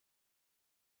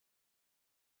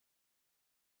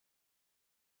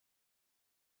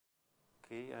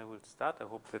Okay, I will start. I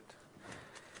hope that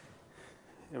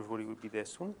everybody will be there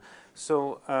soon.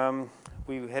 So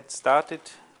we had started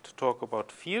to talk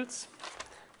about fields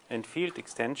and field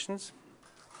extensions.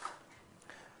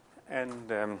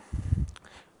 And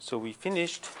so we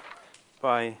finished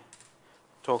by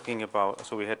talking about,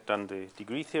 so we had done the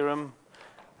degree theorem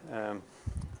and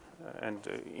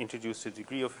introduced the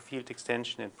degree of a field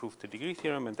extension and proved the degree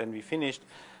theorem. And then we finished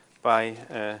by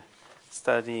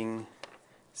studying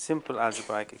simple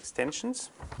algebraic extensions.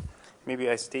 Maybe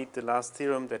I state the last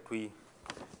theorem that we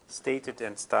stated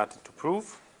and started to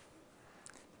prove.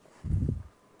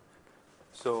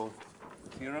 So,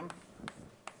 theorem.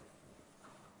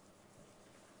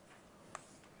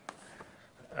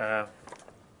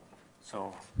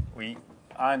 So we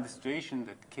are in the situation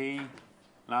that K,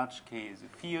 large K, is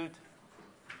a field.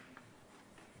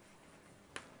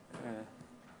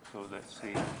 So let's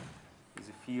say is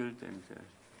a field and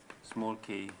small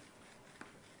k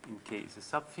in K is a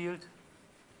subfield.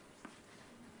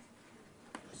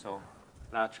 So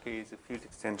large K is a field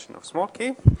extension of small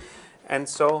k. And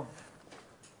so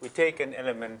we take an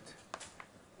element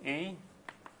A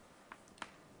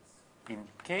in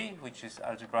K, which is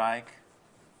algebraic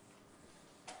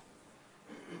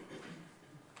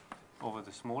over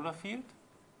the smaller field.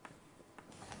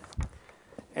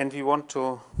 And we want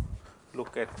to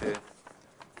look at the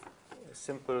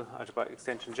simple algebraic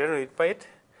extension generated by it.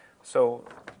 So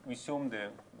we assume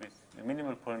with the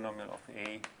minimal polynomial of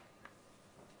A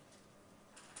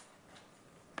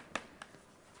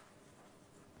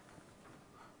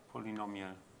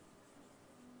polynomial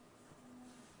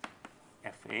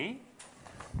FA.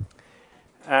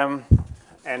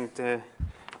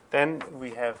 Then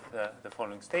we have the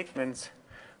following statements.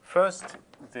 First,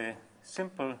 the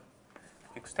simple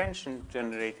extension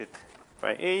generated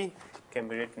by A can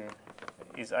be written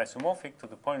is isomorphic to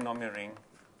the polynomial ring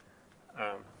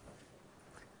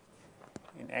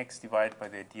in X divided by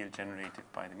the ideal generated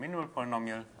by the minimal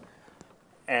polynomial.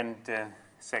 And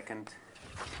second,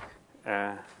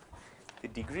 the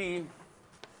degree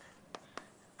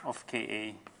of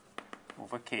Ka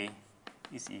over K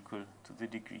is equal to the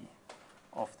degree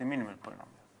of the minimal polynomial.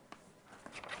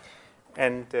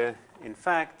 And in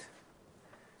fact,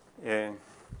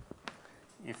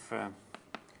 if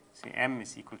say m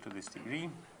is equal to this degree,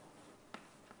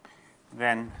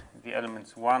 then the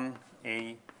elements 1,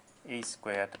 a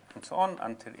squared, and so on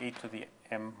until a to the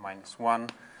m minus 1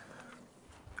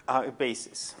 are a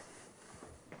basis.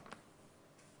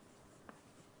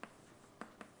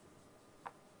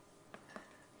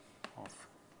 Of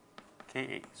Ka,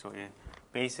 so a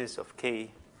basis of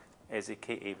K as a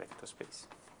Ka vector space.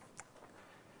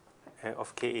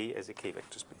 Of Ka as a K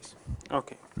vector space.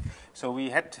 Okay, so we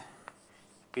had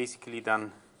basically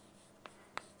done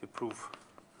the proof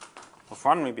of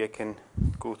one. Maybe I can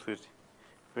go through it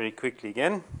very quickly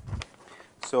again.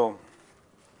 So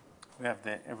we have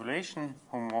the evaluation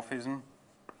homomorphism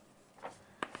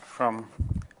from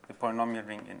the polynomial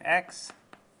ring in X,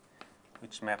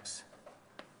 which maps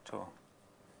to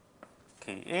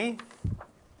Ka,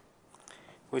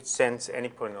 which sends any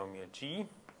polynomial G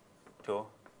to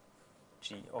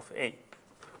G of A.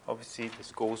 Obviously,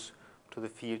 this goes to the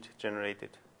field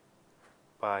generated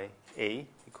by A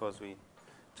because we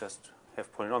just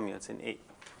have polynomials in A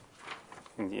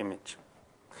in the image.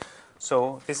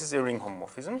 So this is a ring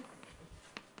homomorphism.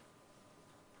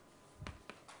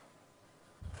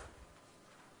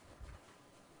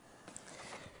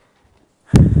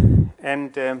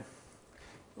 And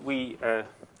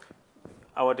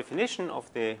our definition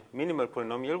of the minimal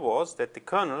polynomial was that the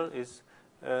kernel is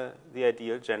the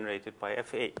ideal generated by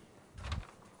Fa.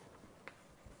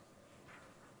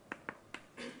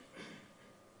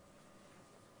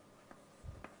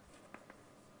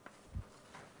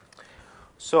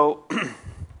 So,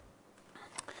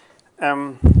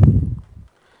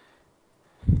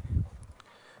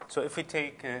 so if we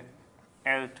take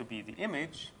L to be the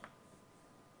image,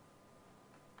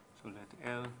 so let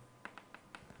L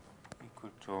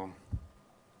equal to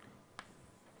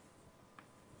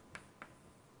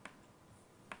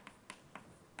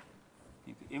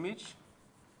be the image,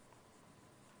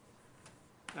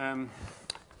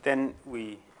 then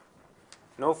we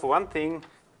know for one thing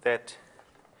that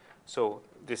so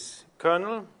this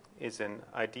kernel is an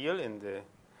ideal in the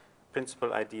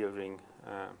principal ideal ring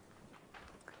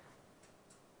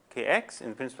Kx in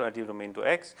the principal ideal domain to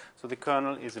X. So the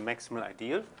kernel is a maximal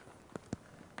ideal.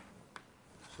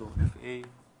 So Fa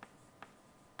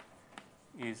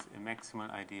is a maximal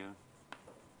ideal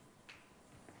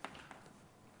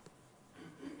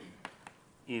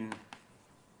in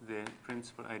the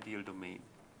principal ideal domain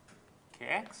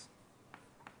Kx.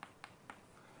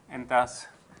 and thus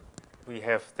we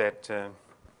have that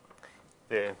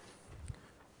the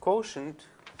quotient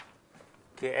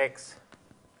kx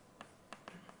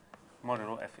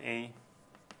modulo Fa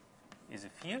is a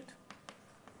field,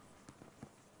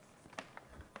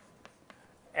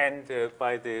 and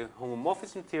by the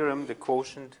homomorphism theorem, the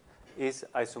quotient is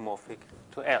isomorphic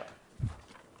to L.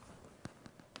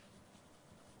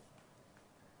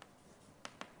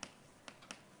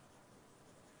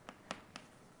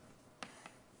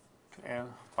 To L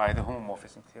by the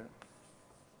homomorphism theorem.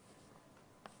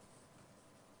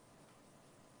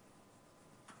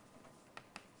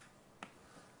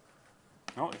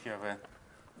 No, if you have a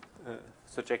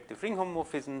surjective ring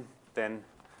homomorphism, then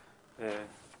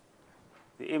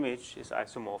the image is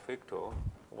isomorphic to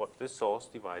what the source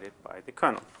divided by the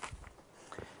kernel.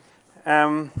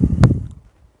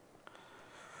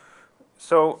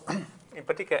 So, in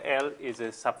particular, L is a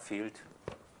subfield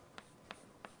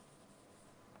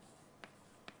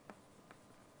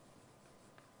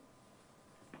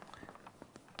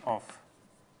of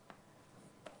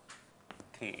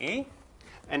Ka.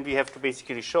 And we have to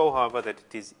basically show, however, that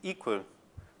it is equal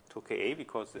to Ka,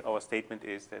 because our statement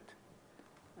is that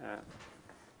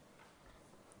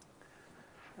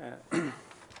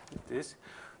this.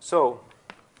 So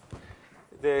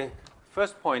the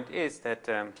first point is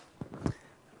that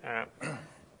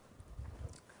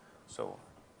so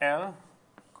L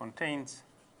contains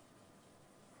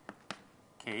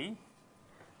K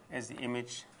as the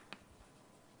image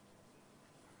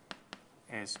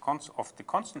as of the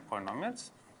constant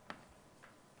polynomials,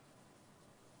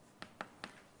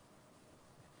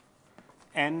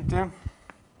 and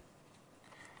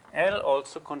L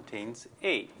also contains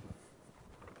A.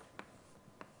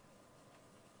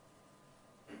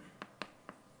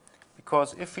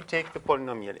 Because if we take the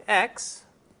polynomial x,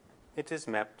 it is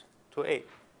mapped to A.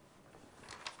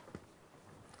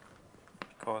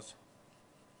 Because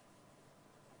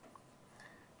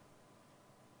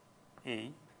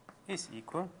A is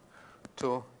equal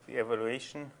to the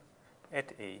evaluation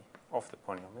at A of the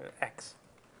polynomial x.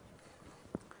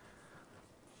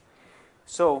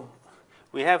 So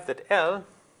we have that L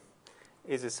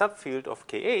is a subfield of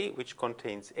Ka, which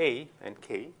contains A and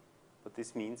K, but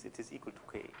this means it is equal to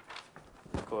Ka,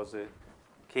 because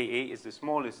Ka is the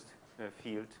smallest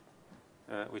field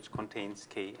which contains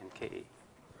K and Ka.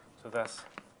 So thus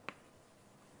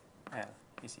L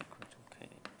is equal to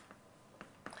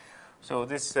Ka. So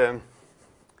this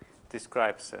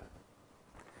describes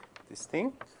this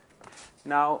thing.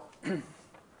 Now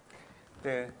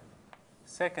the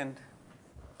second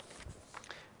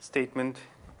statement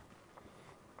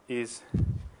is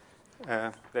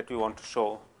that we want to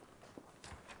show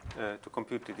to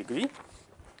compute the degree,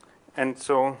 and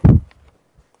so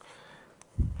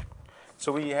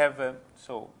we have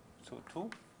so two.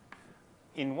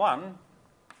 In one,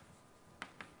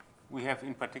 we have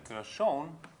in particular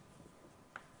shown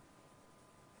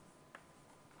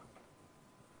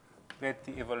that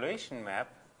the evaluation map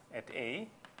at A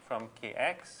from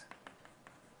Kx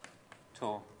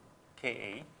to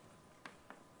Ka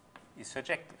is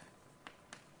surjective.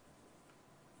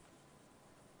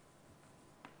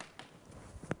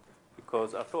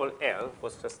 Because after all, L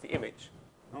was just the image,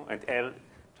 no? And L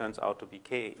turns out to be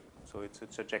Ka, so it's a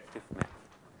surjective map.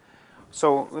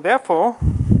 So therefore,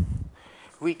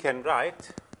 we can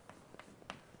write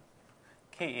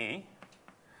Ka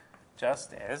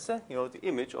just as the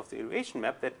image of the evaluation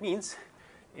map. That means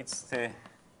it's the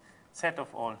set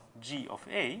of all G of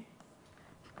A,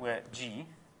 where G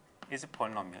is a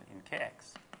polynomial in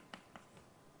Kx.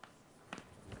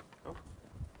 So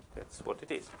that's what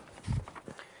it is.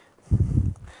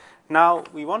 Now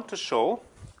we want to show,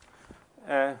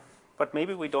 but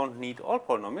maybe we don't need all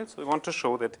polynomials. We want to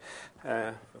show that,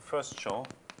 first show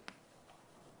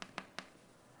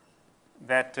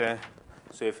that,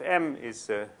 so if M is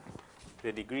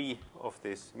the degree of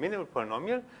this minimal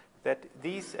polynomial, that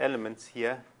these elements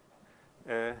here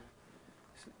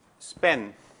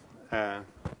span Ka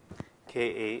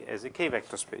as a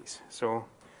K-vector space. So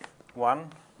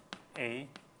 1, A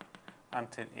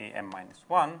until AM minus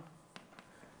 1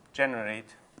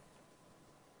 generate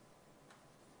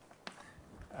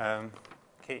Ka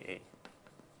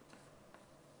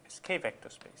as K-vector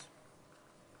space.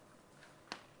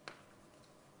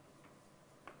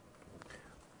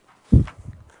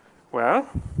 Well,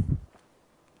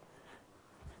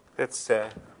 that's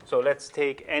so let's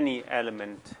take any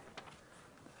element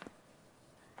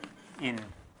in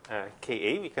Ka.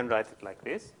 We can write it like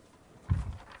this.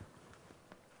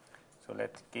 So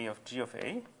let K of G of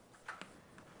A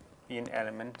be an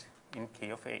element in K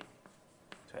of A.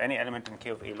 So any element in K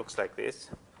of A looks like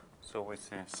this. So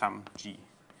with some g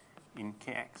in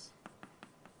kx.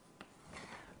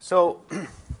 So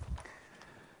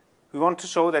we want to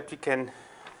show that we can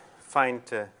find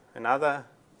another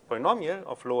polynomial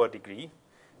of lower degree,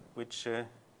 which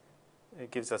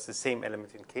gives us the same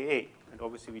element in Ka. And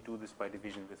obviously, we do this by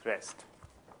division with rest.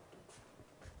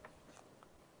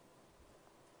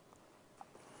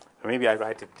 Or maybe I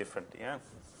write it differently. Yeah?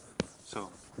 So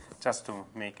just to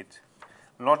make it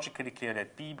logically clear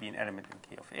that B be an element in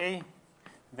K of A,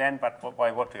 then, but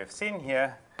by what we have seen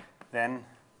here, then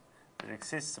there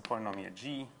exists a polynomial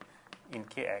G in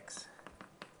Kx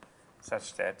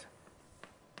such that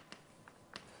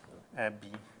B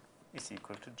is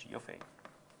equal to G of A.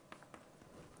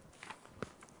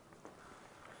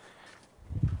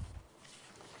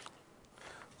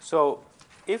 So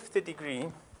if the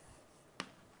degree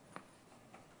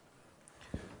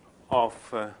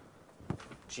of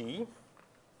G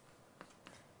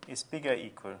is bigger or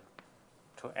equal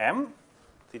to M,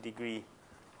 the degree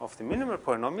of the minimal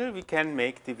polynomial, we can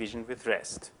make division with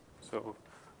rest. So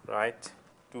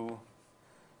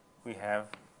we have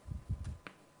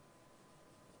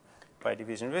by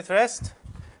division with rest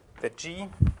that G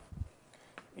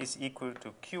is equal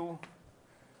to Q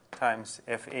times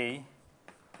Fa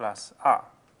plus R,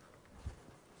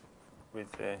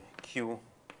 with Q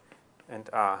and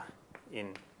R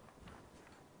in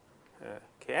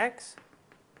Kx,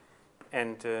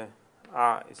 and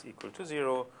R is equal to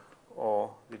 0,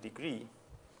 or the degree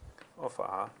of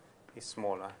R is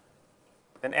smaller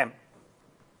than M.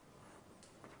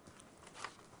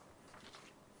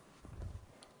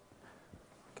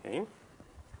 Okay.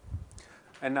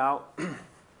 And now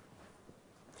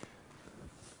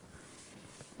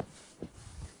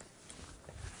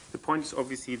the point is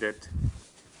obviously that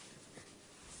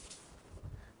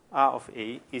R of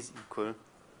A is equal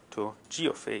to G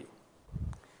of A.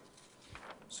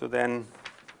 So then,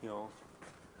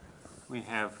 we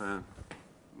have,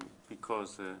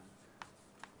 because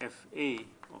Fa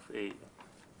of A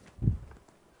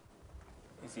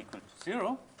is equal to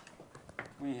 0,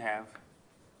 we have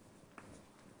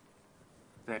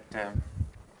that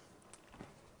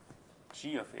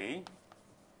G of A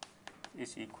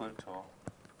is equal to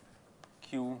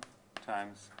Q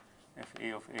times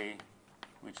Fa of A,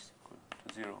 which is equal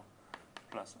to 0,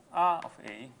 plus R of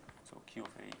A, so Q of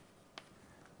A,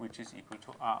 which is equal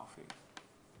to R of A.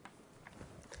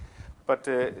 But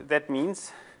that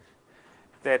means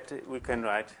that we can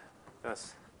write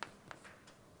thus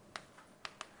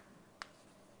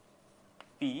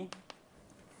B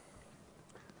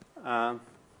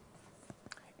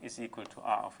is equal to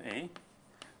R of A.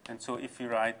 And so if you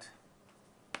write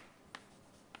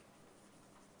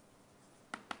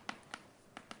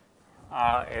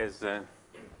R as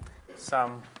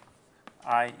sum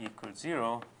I equals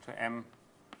 0 to M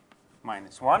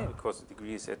minus 1, because the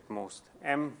degree is at most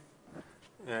M,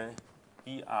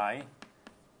 Bi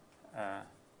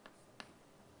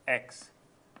x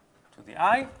to the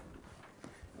I,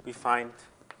 we find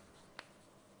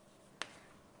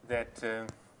that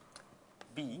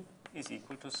B is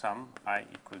equal to sum I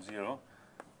equals 0,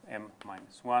 M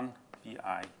minus 1, Bi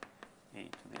A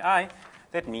to the I.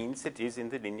 That means it is in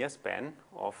the linear span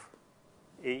of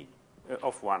A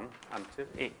of 1 until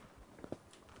A.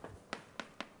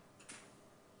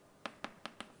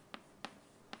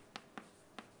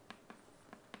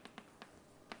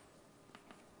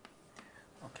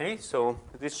 Okay, so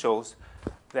this shows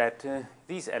that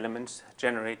these elements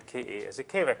generate Ka as a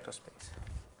K-vector space.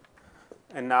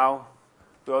 And now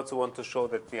we also want to show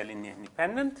that they are linear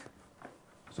independent,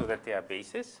 so that they are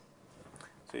bases.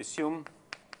 So assume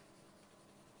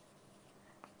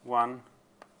 1,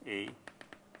 A,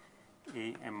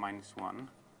 M minus 1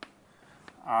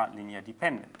 are linear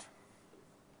dependent.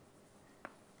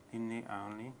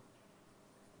 Linearly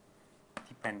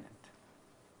dependent.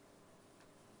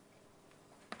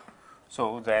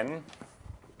 So then,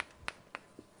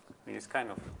 it's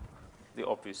kind of the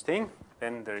obvious thing.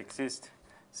 Then there exist,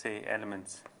 say,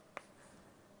 elements,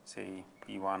 say,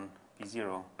 B1,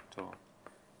 B0 to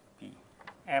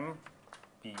Bm,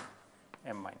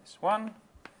 Bm minus 1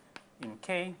 in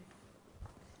K,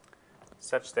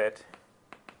 such that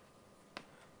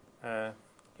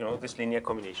this linear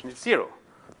combination is 0.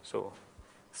 So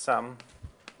sum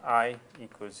I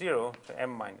equals 0 to M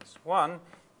minus 1,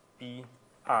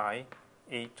 Bi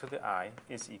A to the I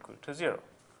is equal to 0.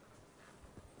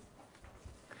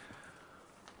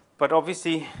 But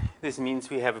obviously, this means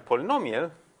we have a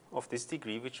polynomial of this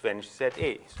degree which vanishes at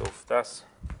A. So thus,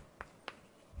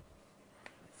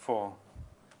 for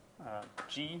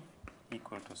G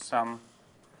equal to sum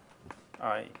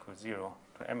I equals 0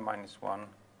 to M minus 1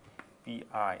 Bi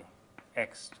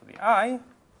x to the I,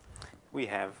 we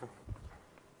have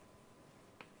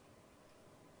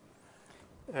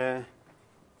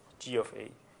g of A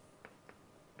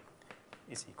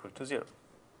is equal to 0.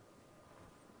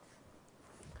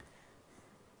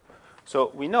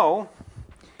 So we know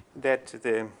that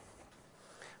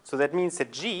so that means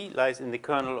that G lies in the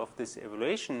kernel of this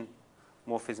evaluation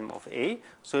morphism of A,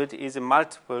 so it is a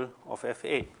multiple of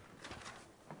FA.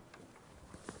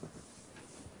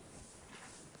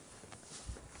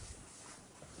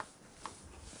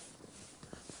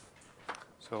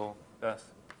 So thus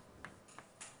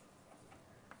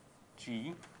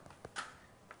G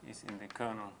is in the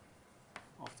kernel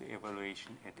of the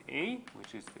evaluation at A,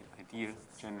 which is the ideal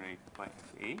generated by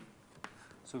FA.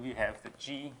 So we have that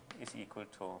G is equal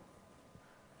to,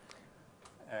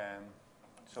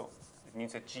 so it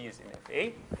means that G is in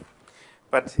FA.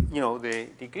 But, you know, the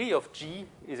degree of G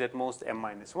is at most m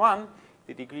minus 1.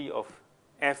 The degree of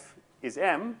F is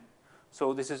m.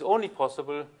 So this is only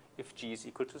possible if G is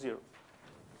equal to 0.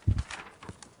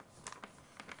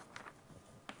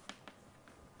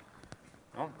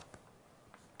 No?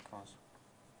 Because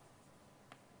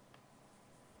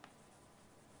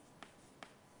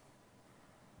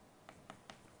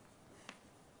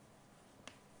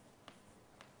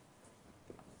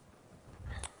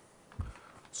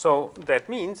so that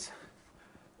means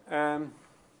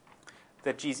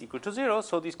that G is equal to 0,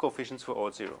 so these coefficients were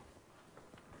all 0.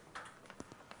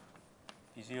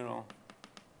 B0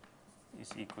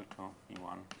 is equal to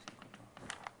B1 is equal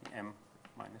to Bm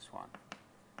minus 1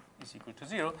 is equal to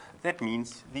 0. That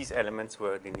means these elements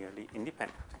were linearly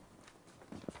independent.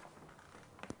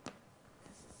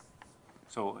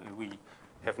 So we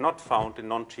have not found a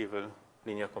non-trivial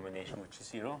linear combination which is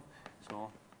 0. So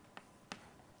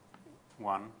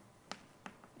 1,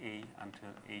 A until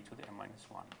A to the m minus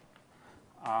 1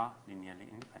 are linearly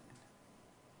independent.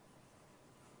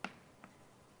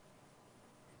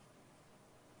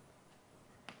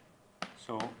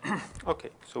 So,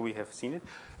 okay, so we have seen it.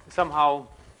 Somehow,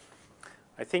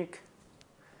 I think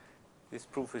this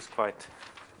proof is quite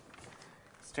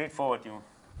straightforward.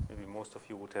 Maybe most of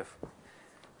you would have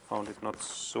found it not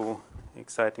so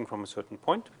exciting from a certain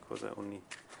point, because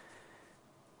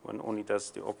one only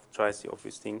tries the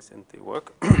obvious things and they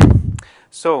work.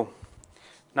 So,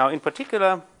 now in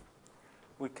particular,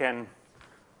 we can,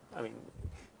 I mean,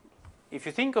 if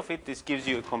you think of it, this gives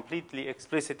you a completely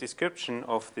explicit description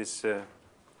of this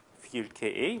field Ka,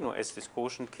 you know, as this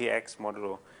quotient Kx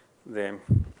modulo the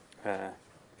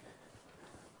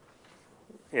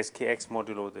Skx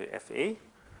modulo the Fa.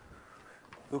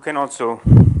 You can also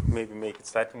maybe make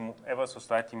it ever so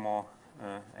slightly more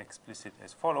explicit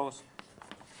as follows.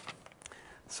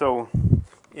 So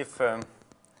if Ka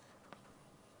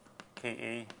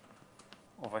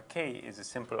over K is a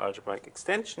simple algebraic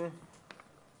extension,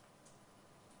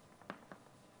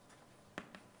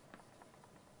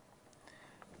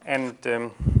 and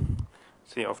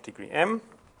say of degree m,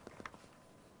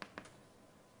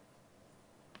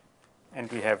 and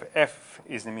we have F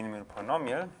is the minimal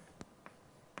polynomial,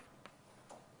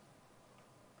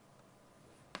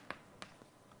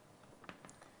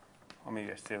 or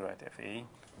maybe I still write Fa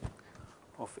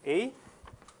of A,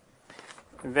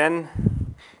 then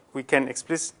we can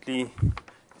explicitly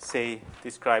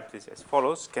describe this as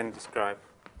follows, can describe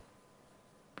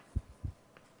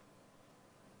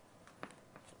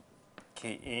Ka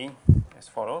as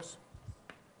follows.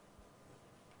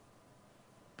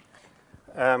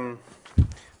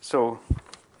 So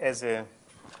as a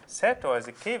set or as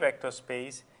a K vector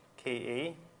space,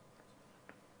 Ka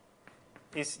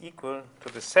is equal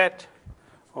to the set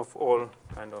of all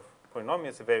kind of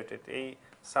polynomials evaluated at A,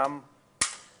 sum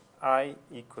I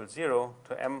equals 0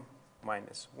 to m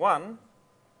minus 1,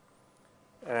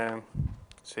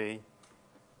 say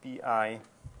Bi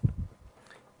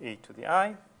A to the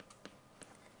I,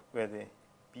 where the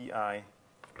Bi,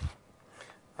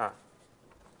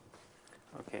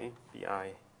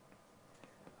 Bi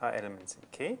are elements in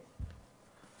K.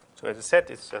 So as a set,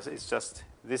 it's just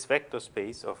this vector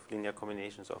space of linear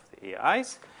combinations of the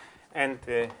AIs, and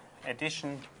the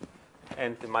addition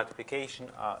and the multiplication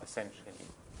are essentially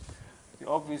the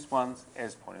obvious ones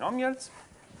as polynomials.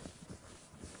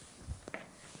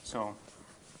 So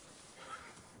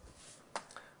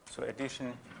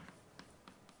addition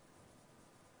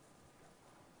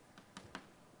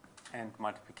and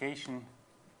multiplication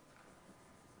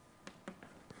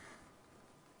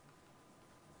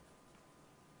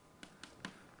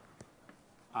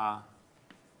are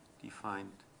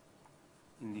defined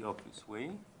in the obvious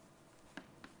way.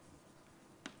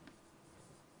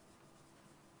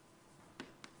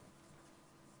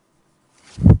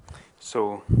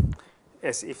 So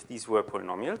as if these were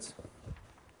polynomials.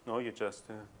 No, you just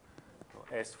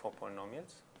S for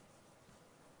polynomials.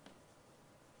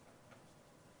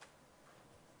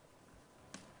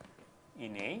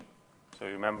 In A. So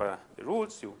you remember the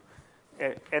rules. You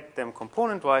add them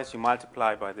component-wise. You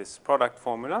multiply by this product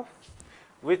formula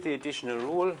with the additional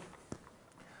rule.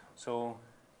 So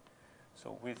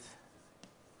with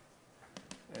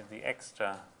the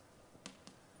extra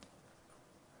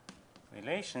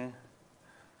relation.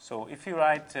 So if you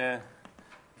write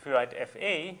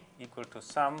FA equal to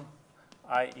sum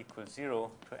I equals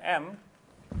 0 to m,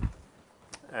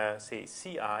 say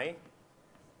Ci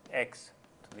x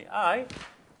to the I,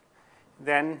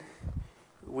 then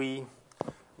we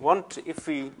want, if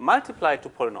we multiply to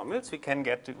polynomials, we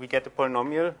get a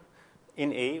polynomial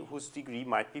in A whose degree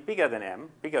might be bigger than m,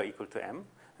 bigger or equal to m,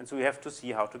 and so we have to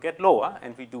see how to get lower,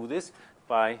 and we do this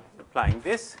by applying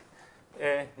this,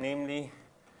 namely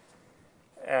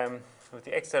with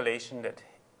the extra relation that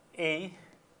A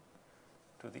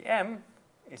to the m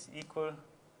is equal,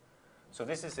 so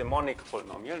this is a monic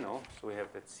polynomial, no? So we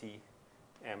have that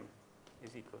Cm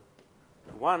is equal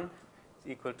to 1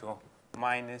 is equal to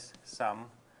minus sum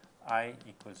I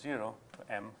equals 0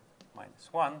 to m minus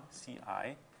 1 Ci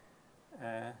A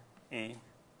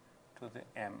to the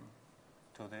m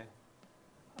to the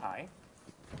I.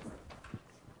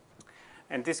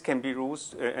 And this can be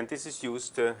used, and this is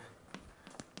used to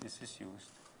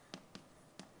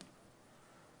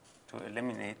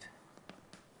eliminate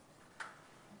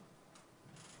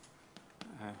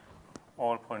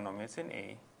all polynomials in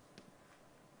A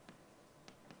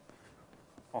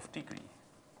of degree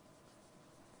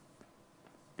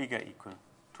bigger or equal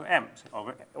to m.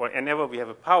 Or whenever we have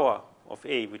a power of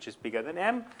A which is bigger than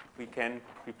m, we can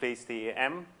replace the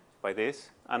m by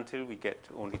this until we get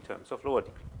only terms of lower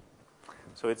degree.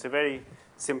 So it's a very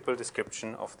simple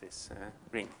description of this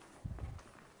ring,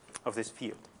 of this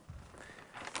field.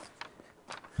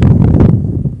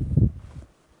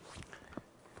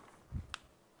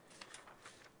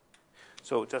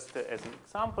 So just as an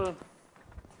example,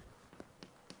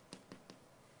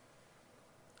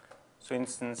 for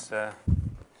instance,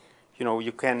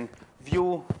 you can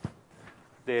view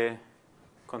the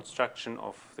construction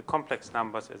of the complex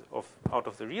numbers out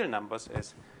of the real numbers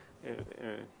as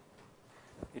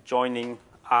joining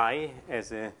I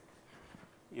as a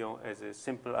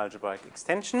simple algebraic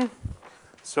extension.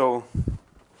 So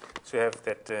you have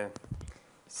that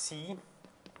C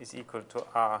is equal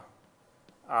to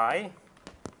Ri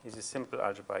is a simple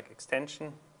algebraic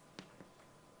extension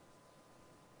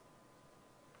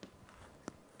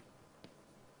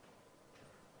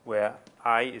where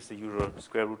I is the usual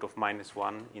square root of minus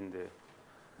 1 in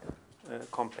the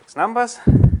complex numbers,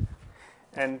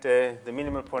 and the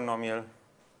minimal polynomial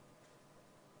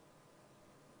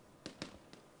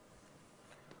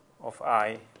of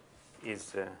I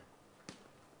is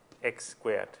x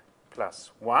squared plus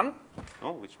 1,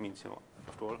 which means,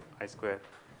 after all, I squared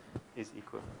is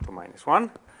equal to minus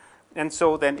 1. And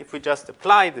so then if we just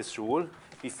apply this rule,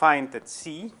 we find that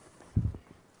C,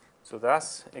 so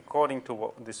thus, according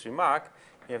to this remark,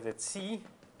 we have that C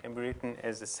can be written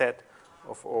as a set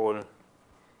of all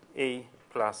A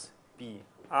plus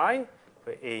Bi,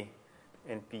 where A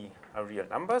and B are real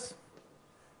numbers,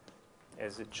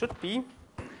 as it should be.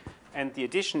 And the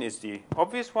addition is the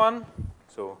obvious one,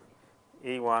 so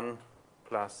A1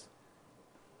 plus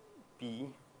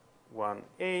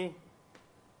B1A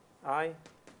I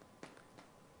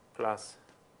plus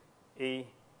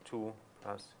A2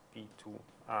 plus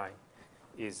B2I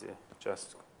is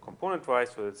just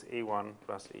component-wise, so it's A1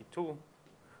 plus A2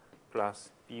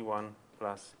 plus B1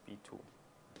 plus B2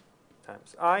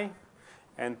 times I,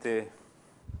 and the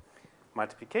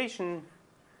multiplication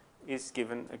is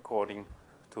given according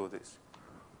to this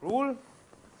rule.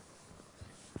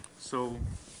 So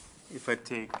if I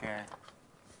take,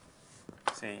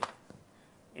 say,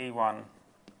 A1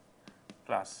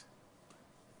 plus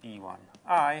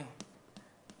B1I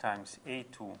times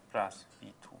A2 plus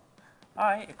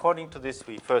B2I, according to this,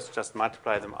 we first just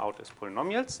multiply them out as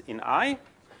polynomials in I.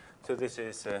 So this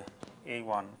is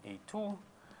A1, A2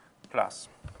 plus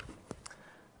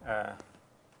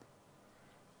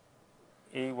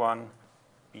A1,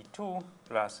 B2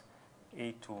 plus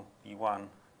A2, B1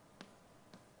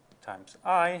 times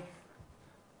I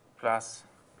plus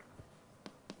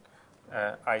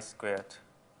I squared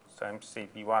times, say,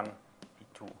 B1,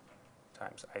 B2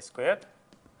 times I squared.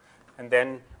 And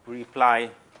then we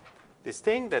apply this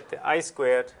thing that the I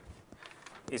squared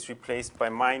is replaced by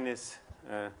minus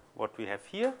what we have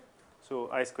here. So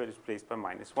I squared is replaced by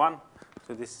minus 1.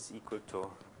 So this is equal to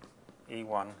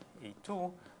A1,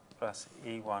 A2 plus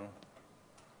A1,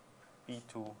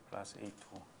 B2 plus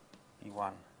A2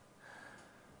 B1.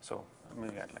 So I'm going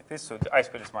to get like this. So the I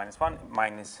squared is minus 1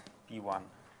 minus B1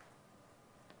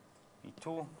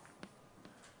 B2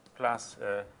 plus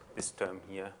this term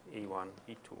here, A1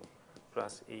 B2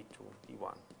 plus A2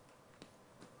 B1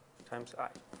 times I.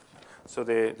 So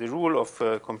the rule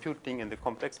of computing in the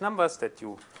complex numbers that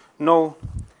you know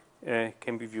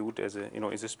can be viewed as a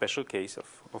is a special case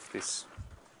of this.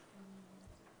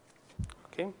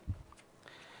 Okay.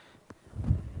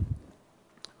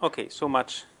 Okay. So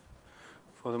much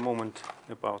for the moment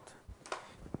about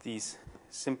these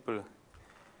simple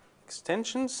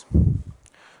extensions.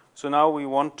 So now we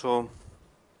want to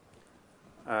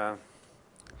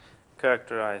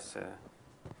characterize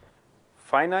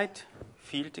finite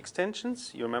field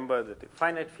extensions. You remember that the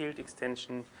finite field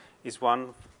extension is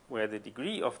one where the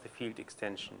degree of the field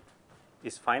extension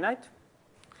is finite.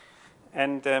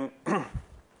 And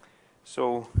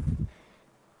so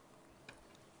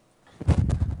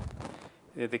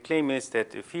the claim is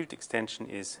that the field extension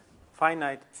is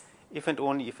finite if and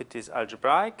only if it is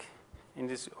algebraic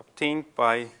and is obtained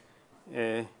by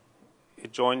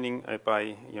adjoining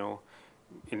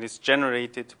and is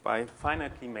generated by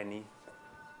finitely many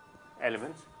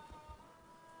elements.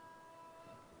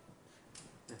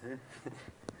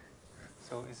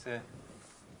 So it's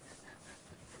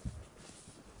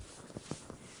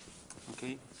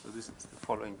okay. So this is the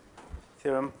following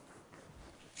theorem.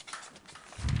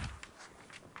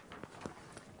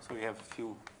 So we have a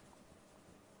few.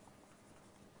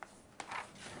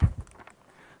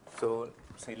 So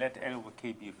say let L over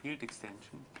K be a field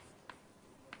extension.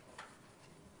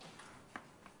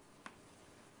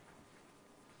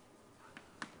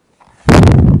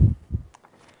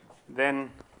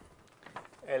 Then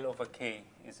L over K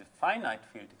is a finite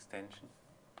field extension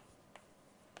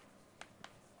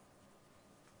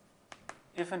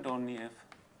if and only if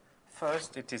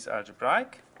first it is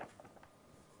algebraic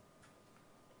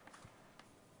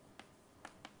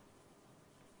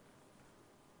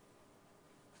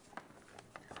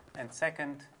and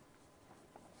second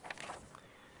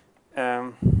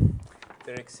there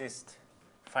exist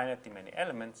finitely many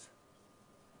elements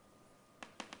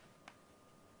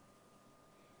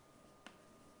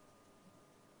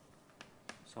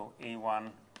so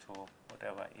A1 to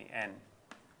whatever AN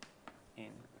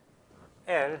in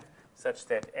L such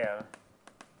that L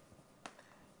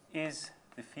is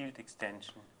the field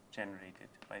extension generated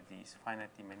by these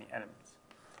finitely many elements.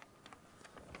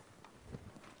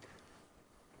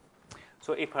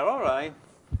 So a priori,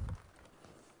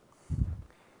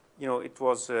 it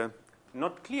was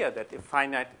not clear that a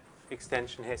finite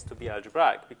extension has to be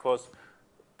algebraic because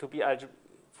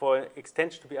for an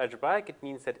extension to be algebraic, it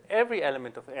means that every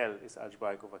element of L is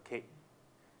algebraic over K.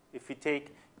 If we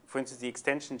take, for instance, the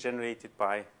extension generated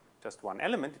by just one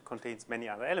element, it contains many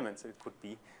other elements. So it could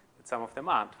be that some of them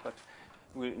aren't. But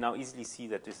we'll now easily see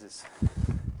that this is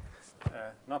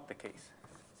not the case.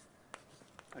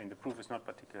 I mean, the proof is not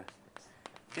particularly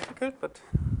difficult, but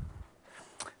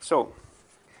so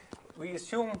we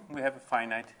assume we have a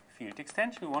finite field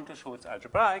extension. We want to show it's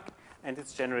algebraic, and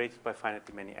it's generated by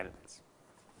finitely many elements.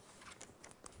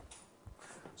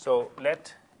 So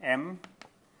let M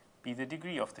be the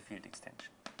degree of the field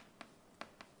extension,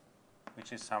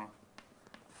 which is some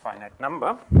finite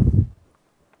number.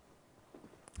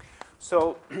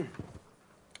 So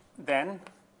then,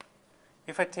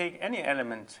 if I take any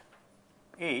element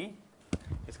A,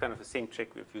 it's kind of the same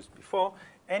trick we've used before,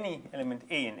 any element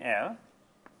A in L,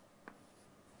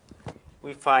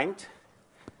 we find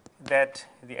that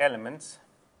the elements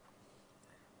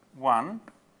 1,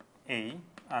 A,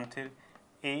 until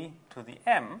A to the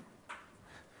M,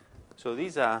 so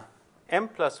these are M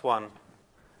plus 1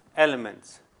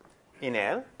 elements in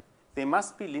L, they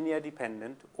must be linearly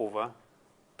dependent over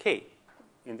K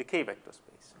in the K vector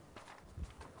space.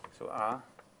 So are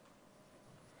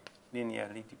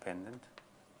linearly dependent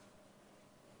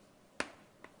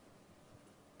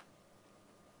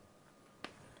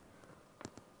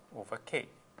over K.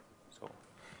 So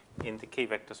in the K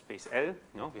vector space L,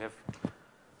 we have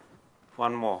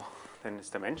one more than its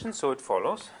dimension, so it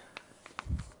follows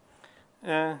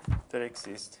there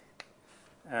exist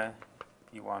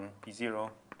B1, B0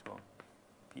 to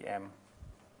Bm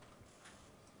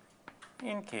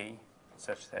in K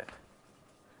such that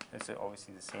it's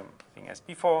obviously the same thing as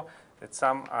before, that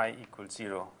sum I equals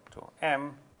 0 to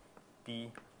M,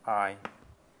 B, I,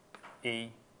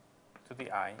 A to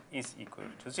the I is equal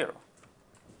to 0.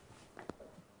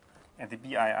 And the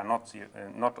Bi are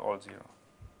not all 0.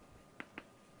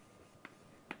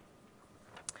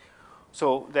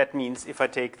 So that means if I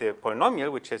take the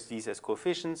polynomial, which has these as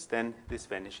coefficients, then this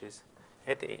vanishes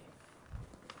at A.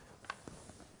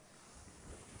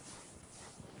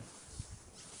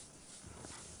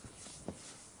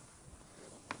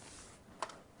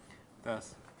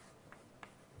 thus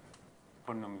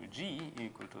polynomial g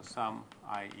equal to sum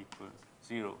I equals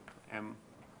 0 to m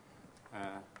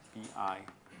bi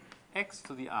x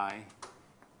to the I,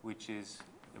 which is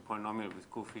a polynomial with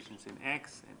coefficients in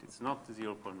x, and it's not the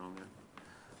zero polynomial,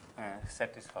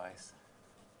 satisfies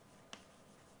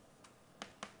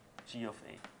g of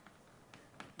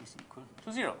a is equal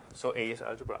to 0. So a is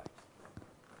algebraic.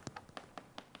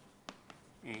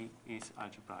 A is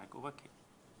algebraic over K.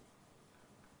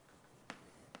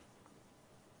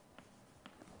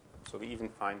 So we even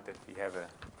find that we have a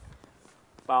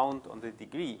bound on the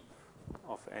degree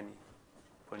of any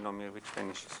polynomial which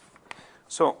vanishes.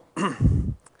 So,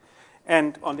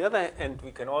 and on the other hand,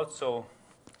 we can also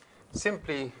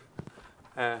simply,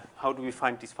 how do we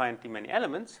find these finitely many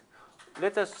elements?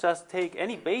 Let us just take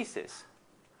any basis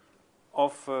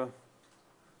of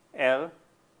L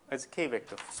as a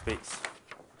K-vector space.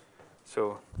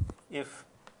 So if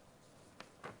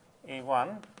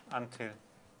A1 until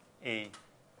A,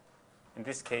 in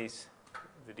this case,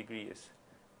 the degree is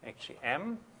actually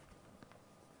M,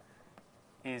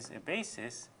 is a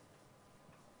basis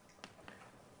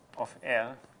of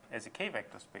L as a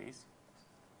K-vector space,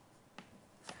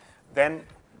 then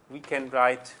we can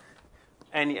write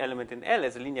any element in L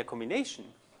as a linear combination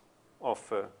of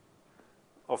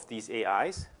these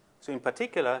AIs. So in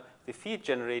particular, the field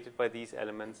generated by these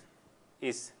elements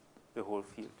is the whole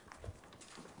field.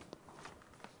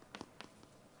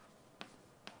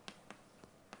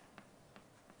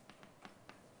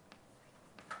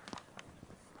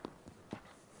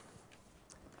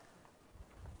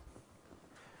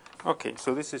 Okay,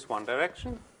 so this is one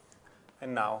direction,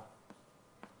 and now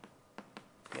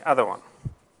the other one.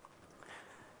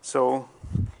 So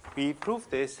we prove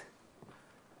this.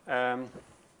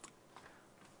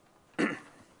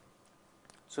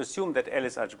 So assume that L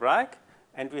is algebraic,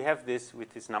 and we have this with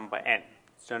this number n.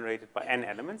 It's generated by n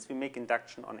elements. We make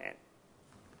induction on n.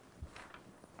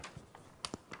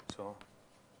 So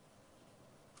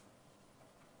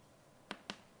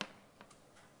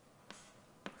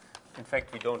in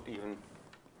fact, we don't even,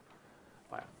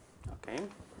 well, okay.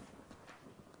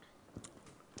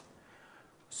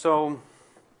 So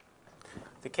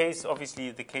the case,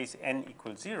 obviously, the case n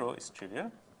equals 0 is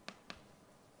trivial,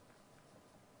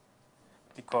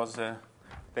 because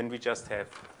then we just have,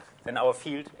 then our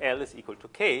field L is equal to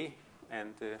K,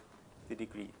 and the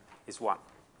degree is 1.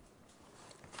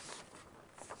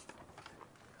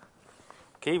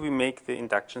 Okay, we make the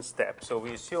induction step. So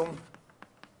we assume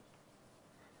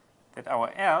that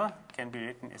our L can be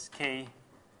written as K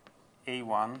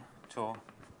A1 to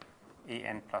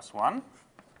AN plus 1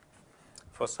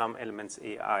 for some elements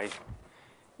AI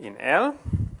in L.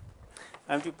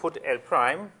 And we put L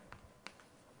prime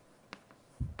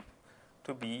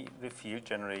to be the field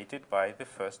generated by the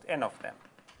first n of them.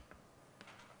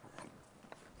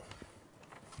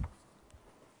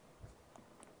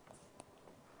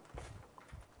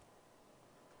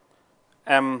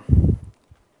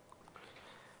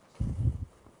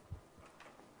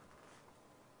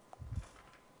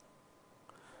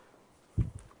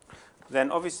 Then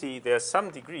obviously there's some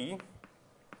degree.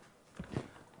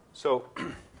 So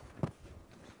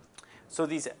so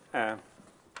these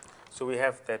so we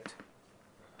have that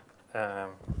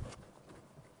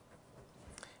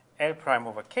L prime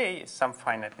over K is some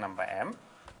finite number m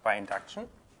by induction.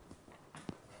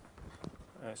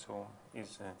 So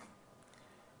is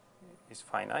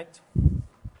finite.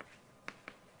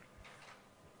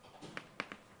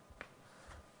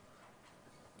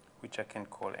 Which I can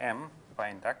call m by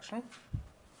induction.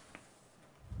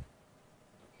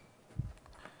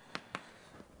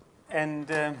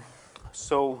 And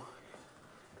so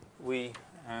we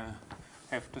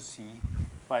have to see,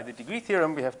 by the degree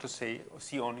theorem, we have to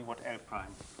see only what L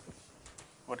prime,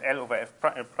 what L over F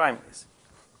prime is.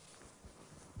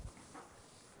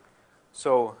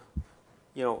 So,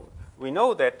 you know, we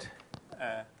know that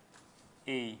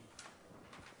A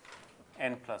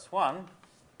n plus 1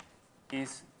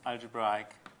 is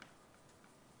algebraic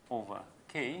over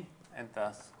K, and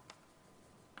thus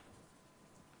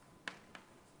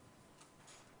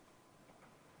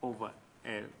over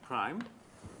L prime,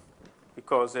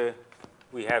 because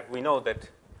we know that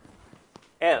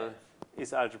L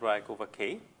is algebraic over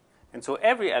K, and so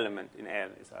every element in L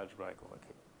is algebraic over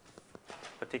K,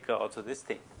 particularly also this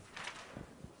thing.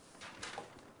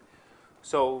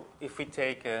 So if we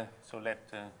take, so let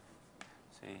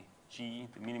say G,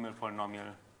 the minimal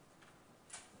polynomial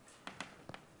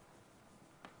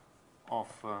of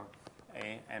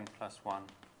A n plus 1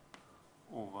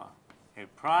 over L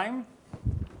prime,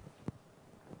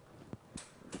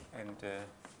 and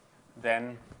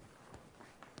then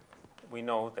we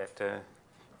know that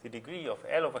the degree of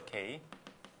L over K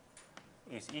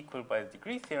is equal by the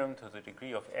degree theorem to the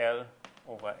degree of L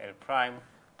over L prime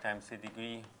times the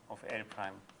degree of L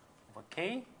prime over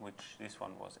K, which this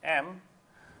one was M.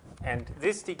 And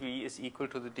this degree is equal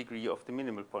to the degree of the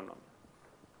minimal polynomial.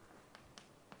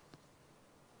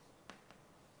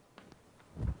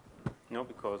 No,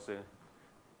 because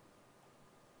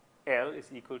L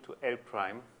is equal to L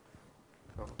prime.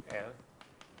 So L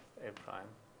prime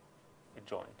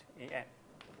adjoint AN.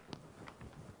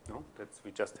 No,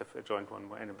 we just have adjoint one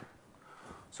more element.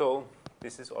 So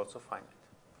this is also finite.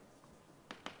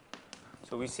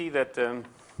 So we see that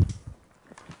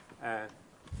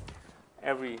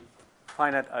every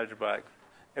finite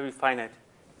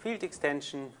field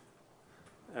extension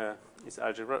is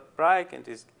algebraic and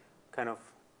is kind of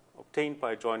obtained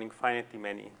by joining finitely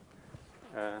many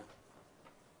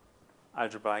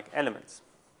algebraic elements.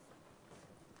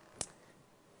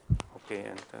 Okay,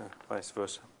 and vice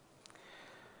versa.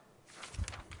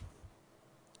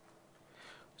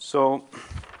 So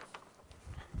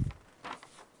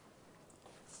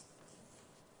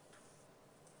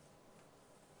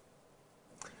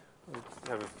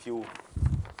we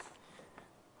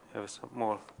have some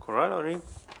more corollary.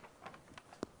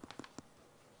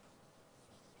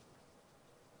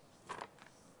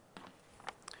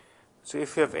 So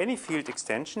if you have any field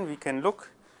extension, we can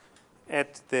look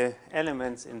at the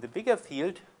elements in the bigger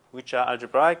field, which are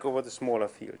algebraic over the smaller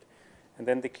field. And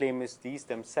then the claim is these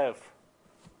themselves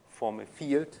form a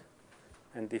field,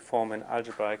 and they form an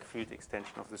algebraic field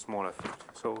extension of the smaller field.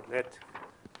 So let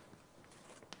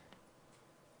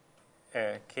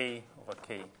K over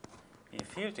K be a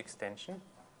field extension.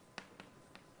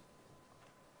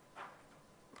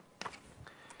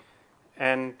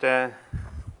 And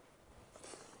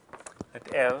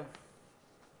let L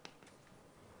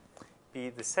be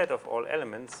the set of all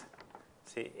elements,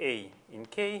 say A in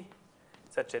K,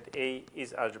 such that A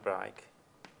is algebraic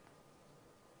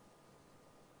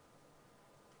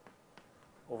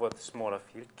over the smaller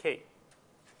field K,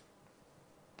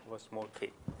 over small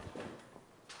k.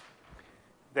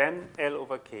 Then L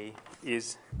over K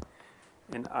is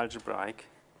an algebraic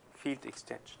field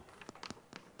extension.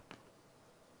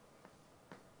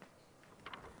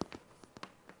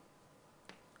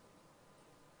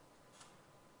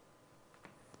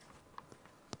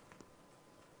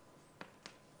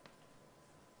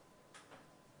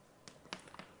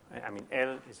 I mean,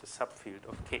 L is a subfield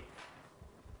of K.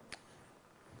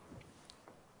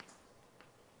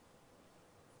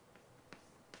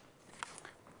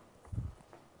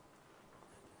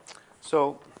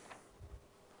 So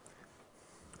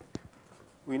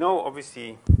we know,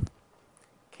 obviously,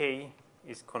 K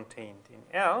is contained in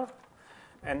L.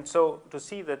 And so to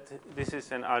see that this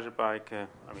is an algebraic,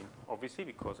 I mean, obviously,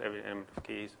 because every element of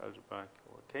K is algebraic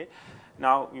over K.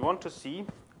 Now, we want to see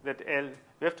that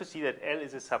we have to see that L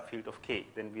is a subfield of K.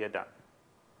 Then we are done.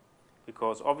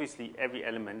 Because obviously, every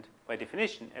element, by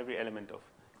definition, every element of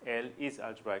L is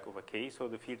algebraic over K. So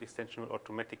the field extension will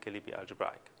automatically be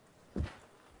algebraic.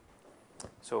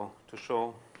 So to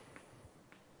show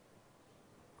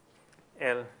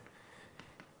L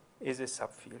is a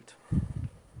subfield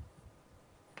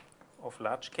of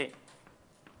large K.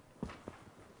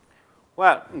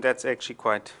 Well, that's actually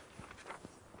quite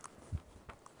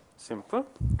simple.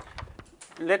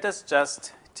 Let us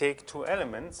just take two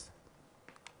elements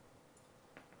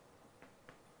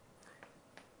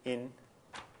in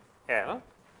L.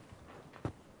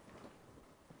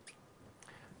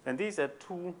 And these are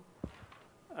two.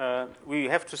 We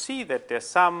have to see that their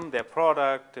sum, their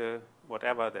product,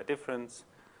 whatever, their difference,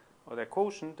 or their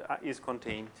quotient is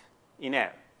contained in L.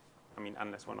 I mean,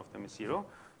 unless one of them is 0.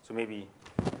 So maybe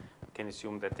we can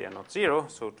assume that they are not 0.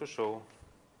 So to show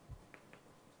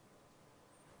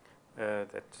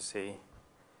that, to say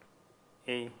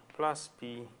A plus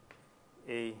B,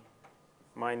 A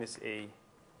minus A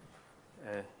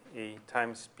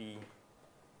times B,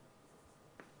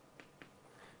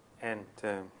 and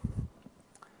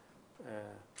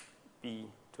B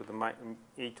to the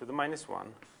A to the minus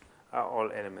 1 are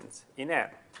all elements in L.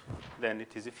 Then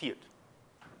it is a field.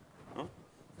 No?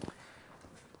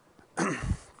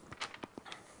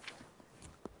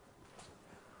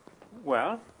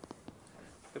 Well,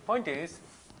 the point is,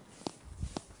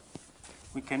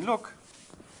 we can look.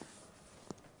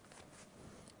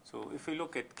 So if we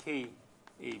look at KAB,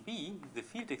 the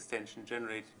field extension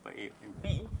generated by A and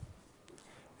B,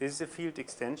 this is a field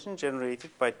extension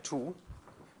generated by two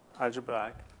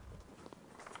algebraic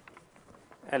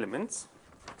elements.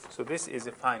 So this is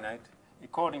a finite.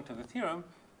 According to the theorem,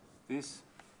 this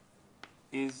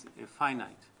is a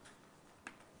finite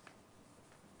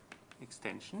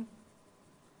extension,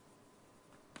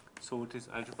 so it is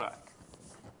algebraic.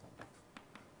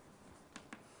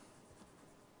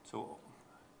 So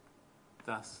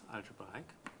thus algebraic.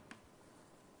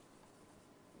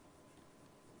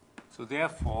 So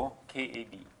therefore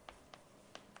KAB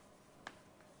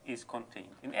is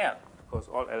contained in L, because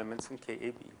all elements in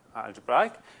KAB are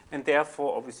algebraic, and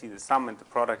therefore obviously the sum and the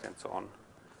product and so on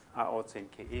are also in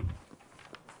KAB.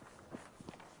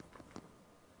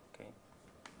 Okay.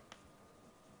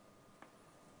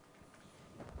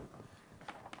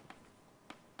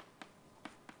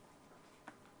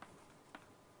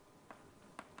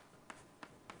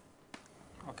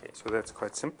 Okay, so that's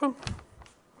quite simple.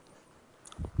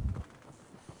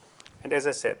 And as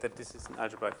I said, that this is an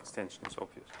algebraic extension is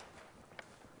obvious.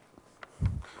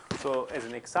 So as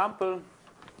an example,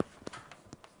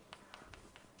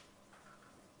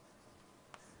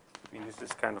 I mean, this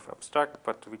is kind of abstract,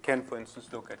 but we can, for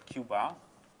instance, look at Q bar.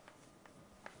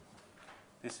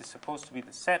 This is supposed to be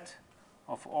the set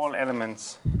of all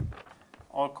elements,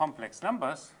 all complex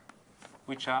numbers,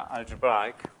 which are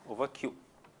algebraic over Q.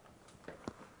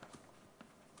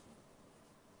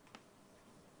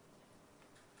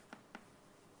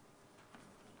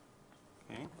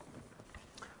 Okay.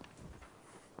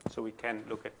 So we can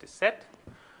look at this set,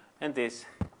 and this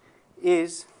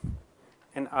is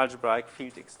an algebraic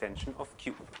field extension of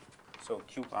Q. So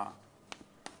Q bar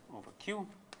over Q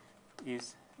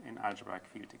is an algebraic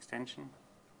field extension.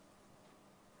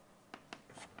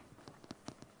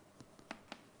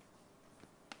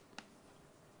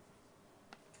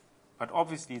 But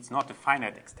obviously it's not a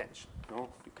finite extension. No?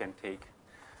 You can take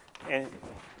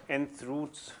nth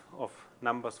roots of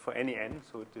numbers for any n,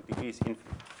 so the degree is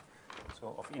infinite.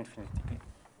 So of infinite degree.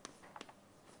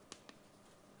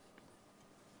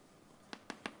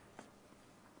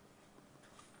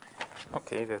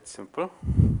 Okay, that's simple.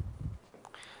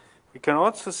 We can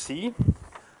also see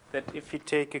that if we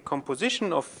take a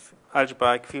composition of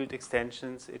algebraic field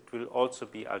extensions, it will also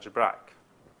be algebraic.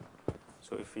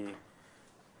 So if we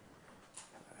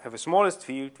have a smallest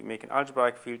field, we make an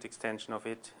algebraic field extension of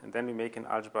it, and then we make an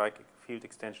algebraic field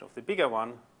extension of the bigger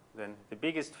one, then the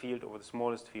biggest field over the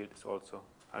smallest field is also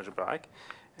algebraic.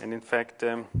 And in fact,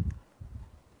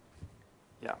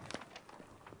 yeah.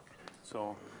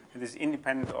 So it is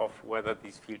independent of whether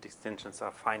these field extensions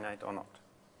are finite or not.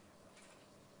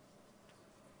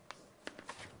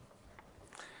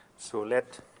 So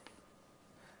let,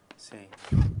 say,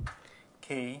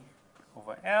 K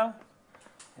over L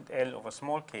and L over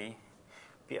small k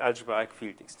be algebraic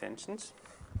field extensions.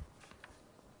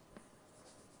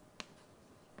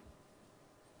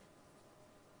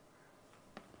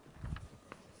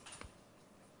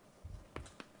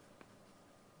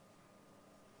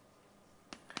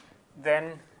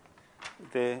 Then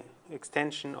the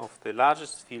extension of the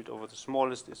largest field over the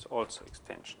smallest is also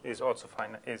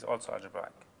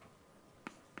algebraic.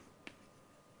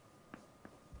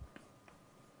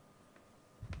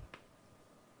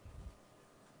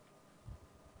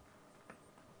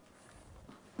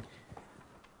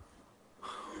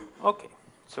 Okay,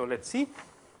 so let's see.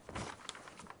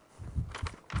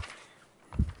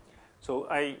 So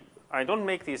I don't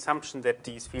make the assumption that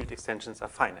these field extensions are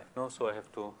finite. No, so I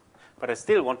have to, but I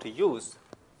still want to use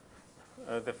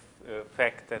the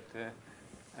fact that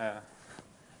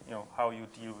how you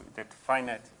deal with that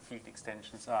finite field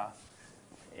extensions are,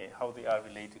 how they are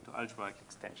related to algebraic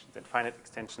extensions. That finite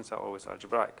extensions are always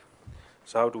algebraic.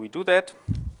 So how do we do that?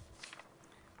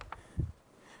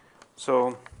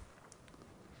 So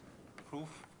proof.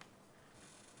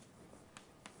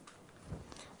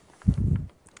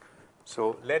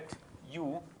 So let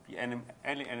U be any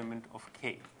element of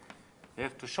K. We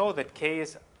have to show that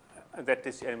that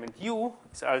this element U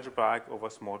is algebraic over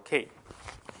small k.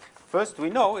 First, we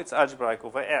know it's algebraic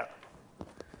over L.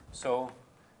 So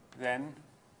then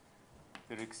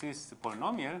there exists a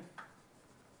polynomial,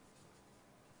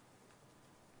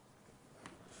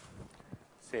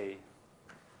 say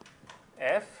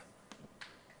f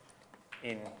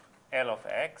in L of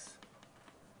x,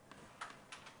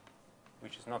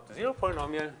 which is not the zero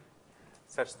polynomial,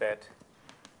 such that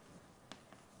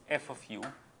f of u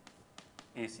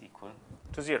is equal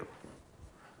to 0.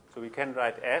 So we can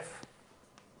write f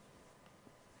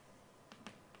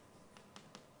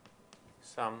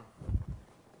sum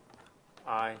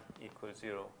I equals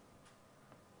 0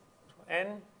 to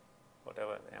n,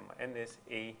 whatever n is,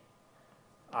 a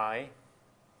I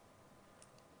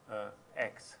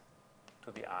x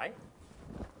to the I,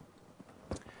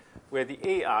 where the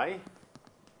ai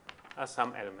are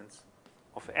some elements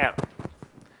of L.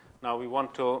 Now we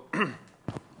want to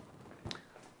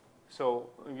so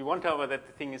we want, however, that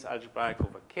the thing is algebraic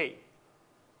over K.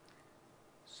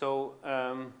 So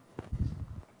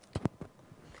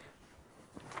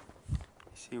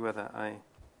see whether I.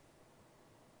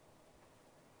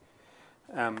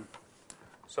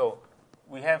 So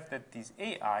we have that these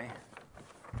AI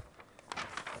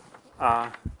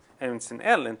are elements in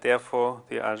L, and therefore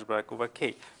they are algebraic over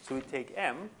K. So we take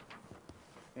M,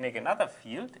 make another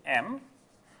field M,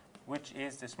 which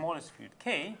is the smallest field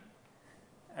K,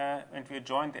 and we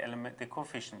join the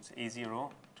coefficients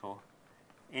A0 to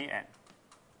AN.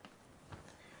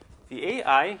 The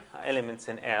AI are elements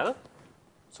in L,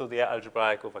 so they are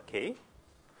algebraic over K,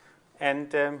 and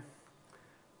there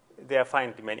are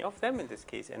finitely many of them, in this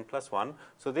case n plus 1.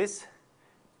 So this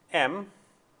M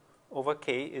over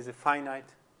K is a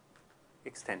finite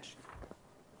extension.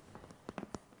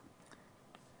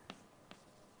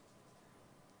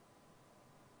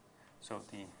 So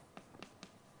the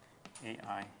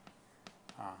AI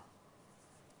are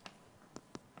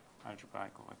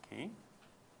algebraic over K.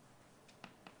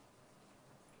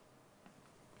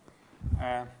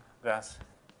 Thus,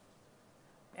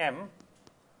 M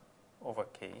over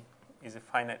K is a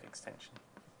finite extension.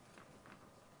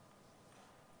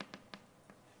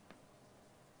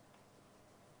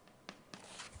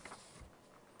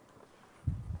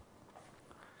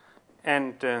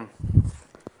 And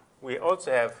we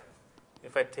also have,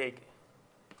 if I take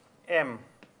M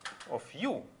of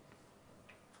U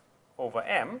over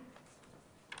M,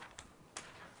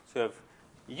 so if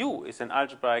U is an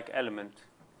algebraic element,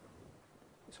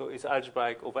 so it's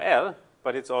algebraic over L,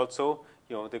 but it's also,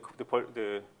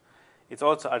 it's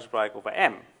also algebraic over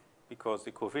M, because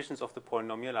the coefficients of the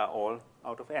polynomial are all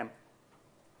out of M.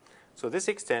 So this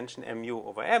extension mu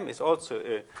over M is also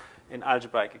an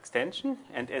algebraic extension,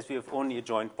 and as we have only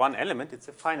adjoined one element, it's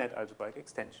a finite algebraic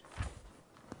extension.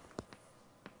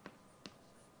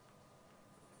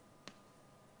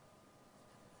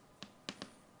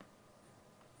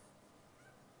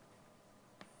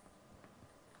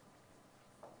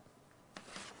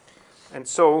 And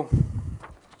so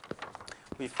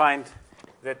we find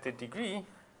that the degree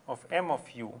of M of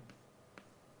U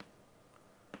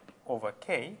over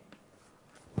K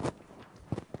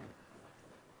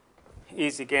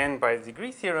is, again, by the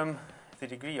degree theorem, the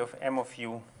degree of M of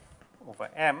U over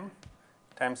M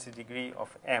times the degree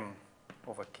of M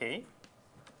over K.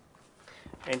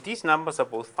 And these numbers are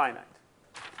both finite.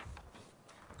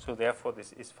 So therefore,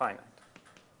 this is finite.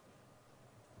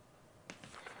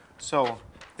 So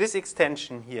this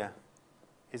extension here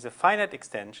is a finite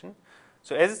extension.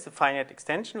 So as it's a finite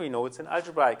extension, we know it's an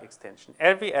algebraic extension.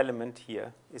 Every element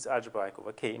here is algebraic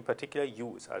over K. In particular,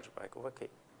 U is algebraic over K.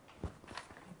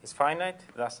 It's finite,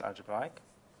 thus algebraic.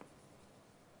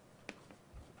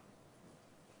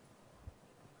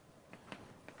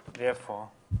 Therefore,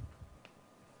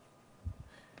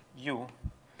 U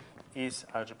is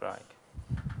algebraic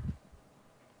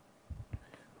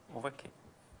over K.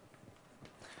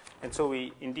 And so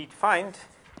we indeed find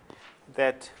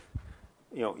that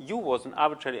U was an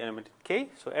arbitrary element in K,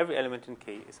 so every element in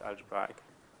K is algebraic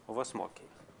over small k.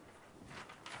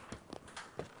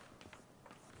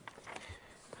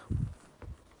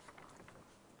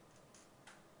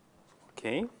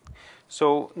 Okay,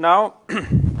 so now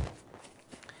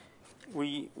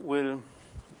we will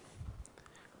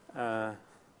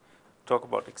talk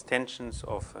about extensions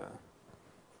of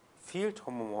field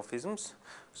homomorphisms.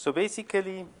 So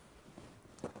basically,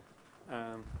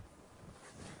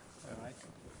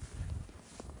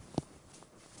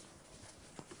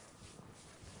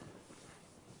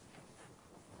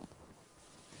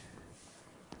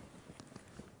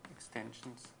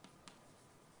 extensions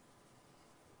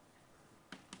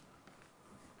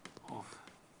of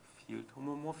field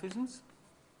homomorphisms.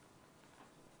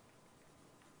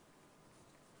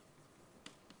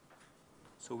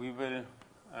 So we will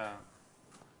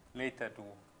later do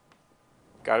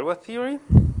Galois theory,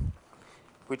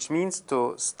 which means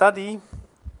to study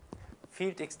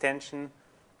field extension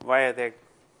via their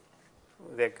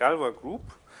Galois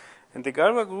group. And the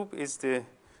Galois group is the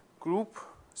group,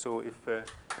 so if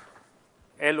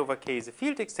L over K is a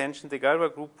field extension, the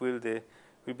Galois group will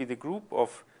be the group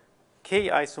of K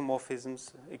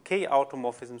isomorphisms, K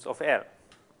automorphisms of L.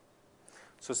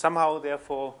 So somehow,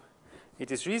 therefore,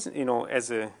 it is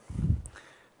as a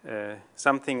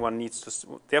something one needs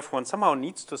to, therefore one somehow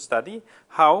needs to study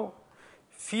how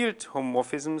field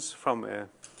homomorphisms from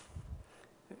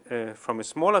a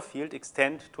smaller field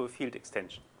extend to a field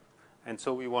extension. And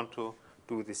so we want to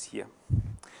do this here.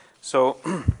 So,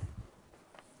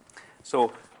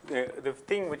 the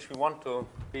thing which we want to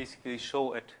basically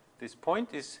show at this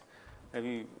point is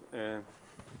we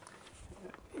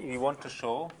want to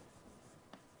show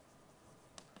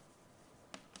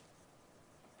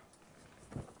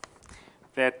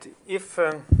that if,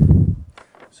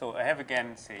 so I have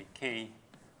again, say, k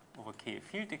over k a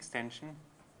field extension.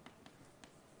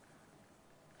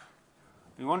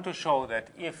 We want to show that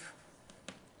if,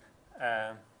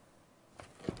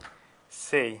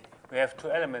 say, we have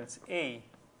two elements A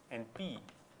and B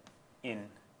in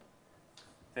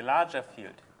the larger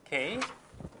field K,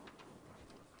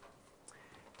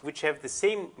 which have the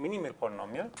same minimal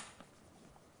polynomial,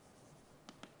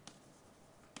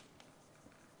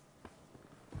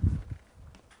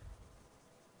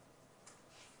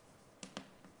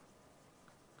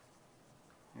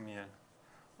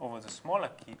 over the smaller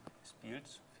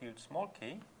field small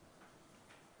k,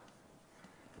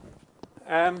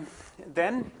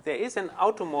 then there is an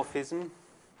automorphism,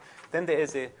 then there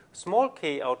is a small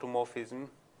k automorphism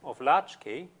of large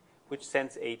K, which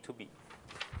sends A to B.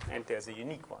 And there's a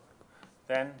unique one.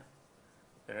 Then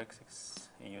there is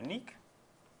a unique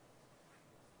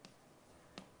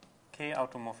K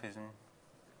automorphism.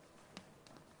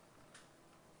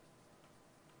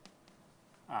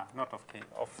 Not of K,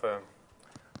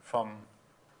 from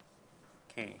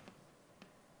K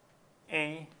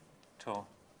A to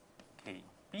K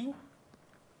B,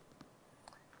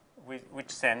 which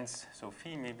sends, so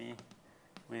phi maybe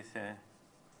with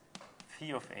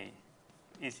phi of A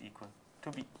is equal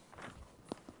to B.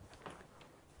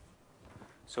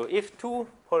 So if two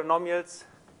polynomials,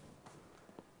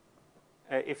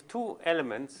 if two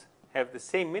elements have the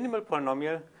same minimal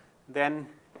polynomial, then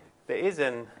there is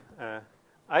an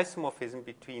isomorphism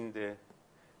between the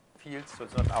fields, so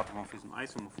it's not automorphism,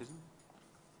 isomorphism.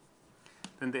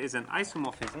 Then there is an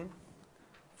isomorphism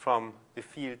from the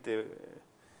field,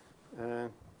 the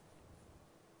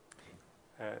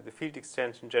field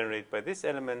extension generated by this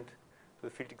element to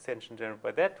the field extension generated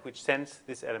by that, which sends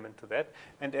this element to that.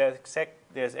 And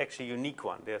there's actually a unique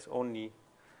one. There's only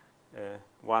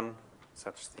one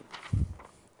such thing.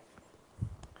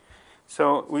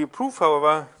 So we prove,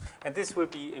 however, and this will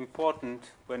be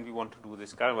important when we want to do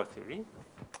this Galois theory,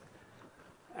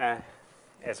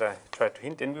 as I tried to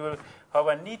hint. And we will,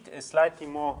 however, need a slightly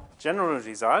more general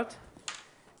result,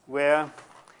 where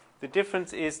the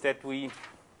difference is that we,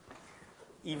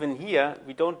 even here,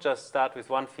 we don't just start with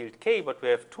one field K, but we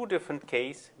have two different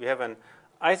Ks. We have an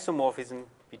isomorphism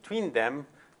between them,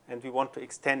 and we want to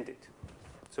extend it.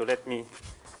 So let me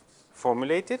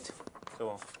formulate it.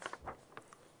 So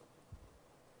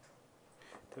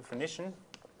definition.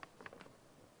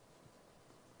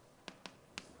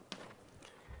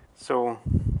 So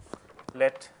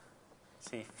let,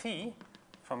 say, phi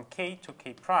from K to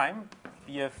K prime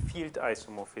be a field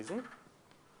isomorphism.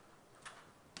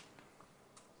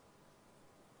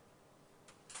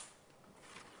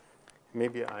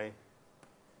 Maybe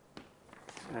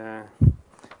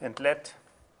and let,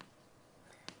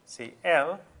 say,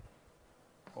 L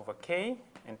over K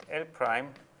and L prime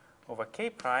over K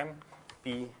prime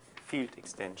be field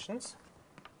extensions.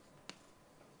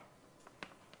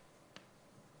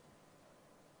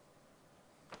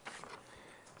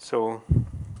 So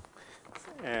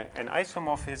an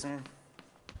isomorphism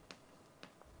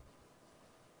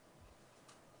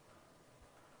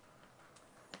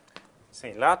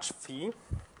say large phi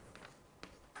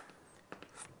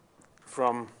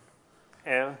from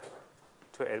L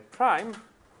to L prime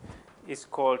is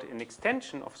called an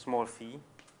extension of small phi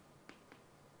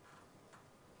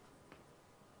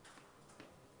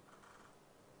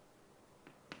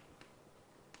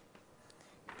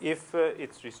if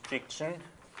its restriction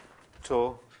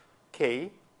to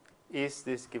K is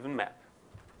this given map.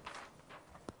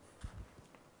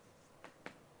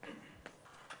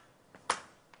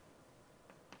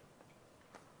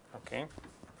 Okay.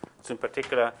 So in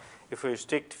particular, if we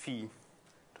restrict phi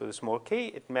to the small k,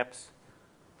 it maps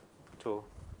to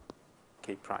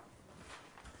K prime.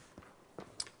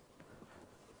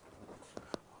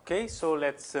 Okay, so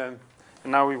let's,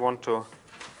 now we want to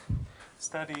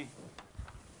study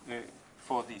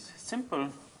for these simple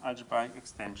algebraic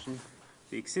extension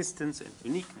the existence and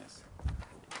uniqueness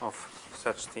of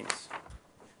such things.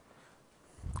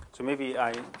 So maybe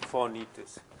I before need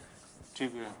this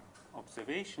trivial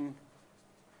observation.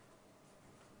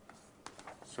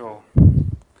 So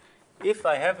if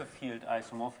I have a field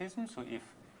isomorphism, so if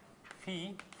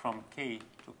phi from K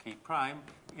to K prime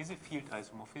is a field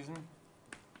isomorphism,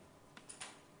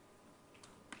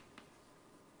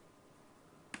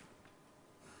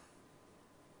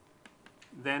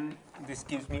 then this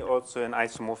gives me also an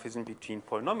isomorphism between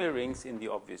polynomial rings in the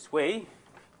obvious way.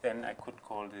 Then I could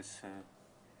call this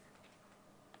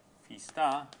phi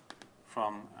star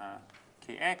from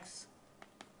Kx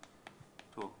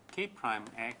to K prime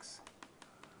x,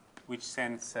 which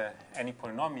sends any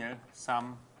polynomial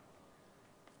sum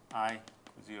I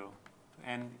to 0 to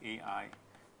n ai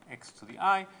x to the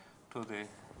I to the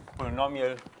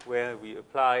polynomial where we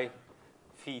apply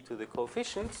phi to the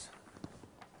coefficients.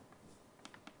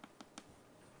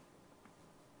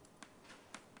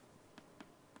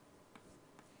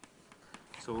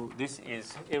 So this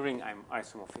is a ring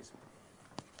isomorphism.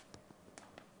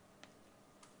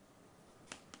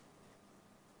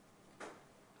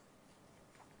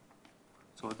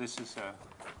 So this is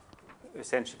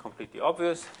essentially completely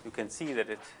obvious. You can see that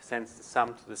it sends the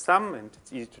sum to the sum, and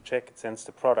it's easy to check it sends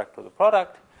the product to the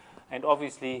product. And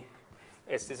obviously,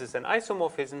 as this is an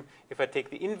isomorphism, if I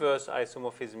take the inverse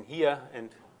isomorphism here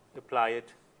and apply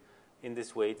it in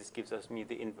this way, this gives us me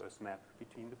the inverse map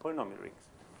between the polynomial rings.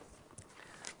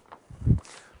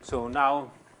 So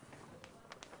now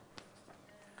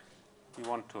we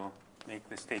want to make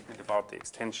the statement about the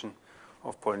extension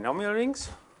of polynomial rings.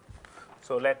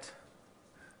 So let,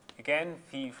 again,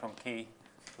 phi from k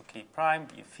to k prime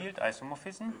be a field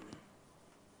isomorphism.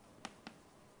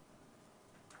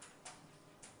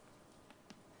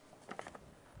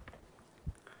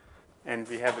 And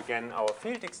we have again our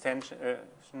field extension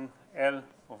L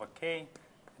over k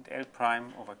and L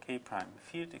prime over k prime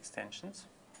field extensions.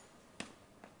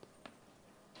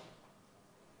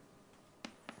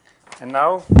 And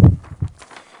now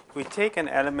we take an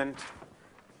element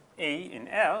A in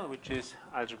L, which is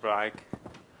algebraic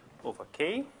over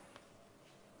K.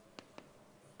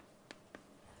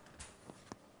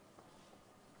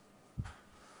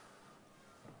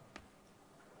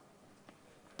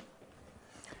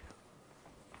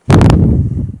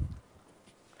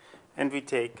 And we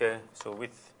take,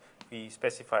 we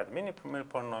specify the minimal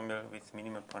polynomial with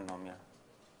minimal polynomial.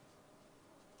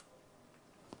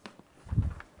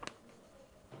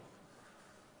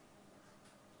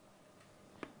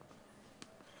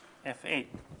 F8.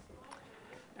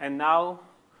 And now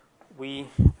we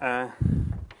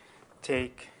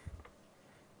take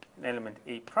an element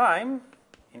A prime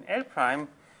in L prime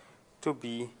to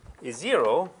be a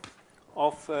 0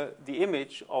 of the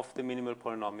image of the minimal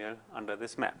polynomial under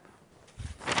this map.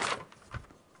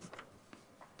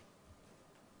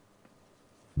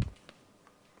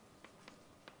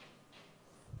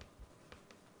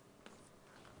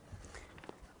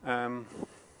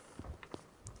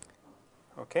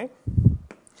 Okay.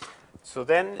 So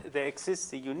then there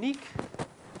exists a unique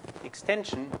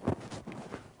extension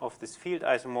of this field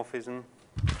isomorphism.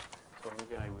 So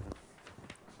maybe I will.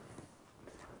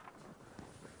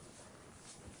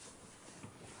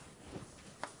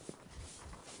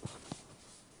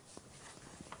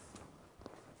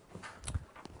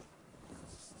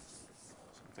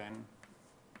 So then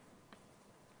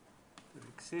there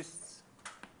exists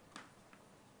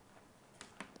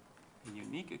a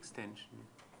unique extension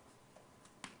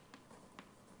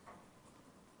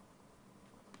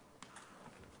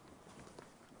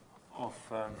of,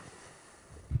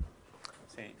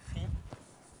 say, phi.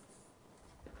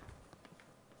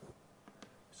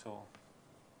 So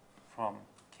from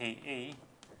Ka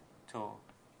to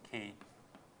K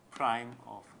prime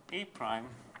of A prime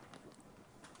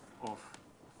of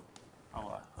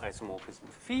our isomorphism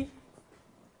phi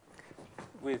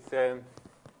with,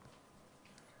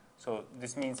 so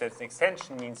this means that the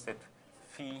extension means that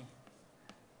phi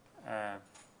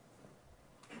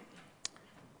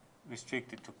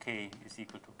restricted to k is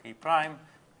equal to k prime,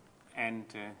 and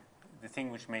the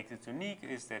thing which makes it unique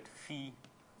is that phi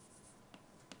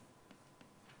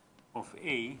of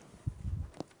A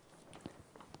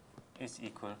is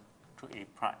equal to A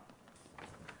prime.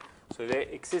 So there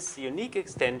exists a unique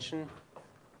extension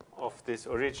of this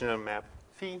original map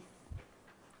phi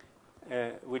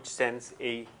which sends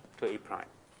A to A prime.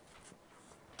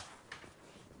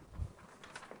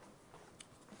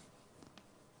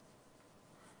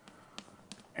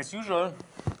 As usual,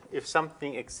 if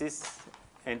something exists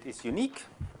and is unique,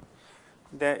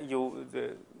 the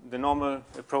normal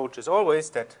approach is always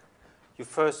that you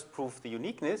first prove the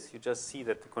uniqueness. You just see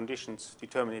that the conditions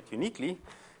determine it uniquely,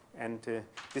 and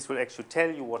this will actually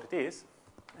tell you what it is,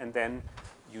 and then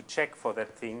you check for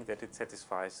that thing that it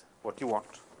satisfies what you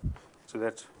want. So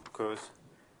that occurs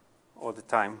all the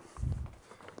time.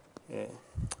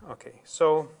 Okay,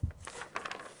 so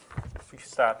if we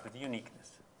start with uniqueness.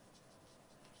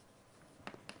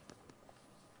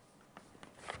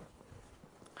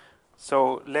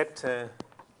 So let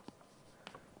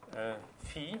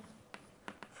phi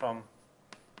from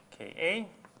Ka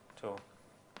to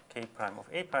K prime of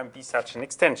A prime be such an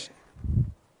extension.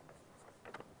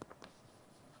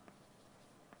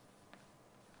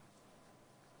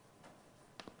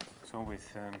 So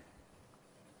with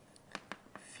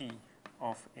phi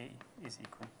of A is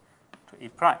equal to A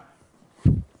prime.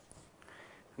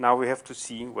 now we have to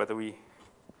see whether we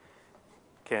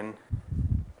can,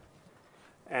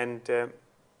 and where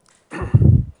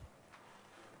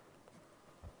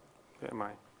am I?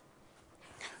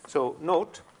 So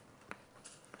note,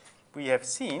 we have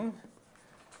seen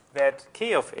that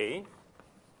K of A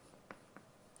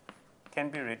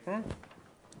can be written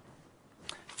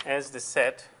as the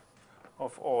set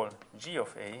of all G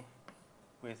of A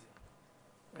with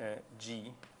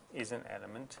G is an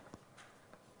element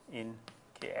in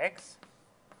Kx.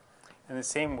 In the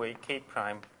same way, K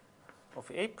prime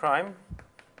of A prime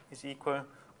is equal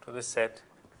to the set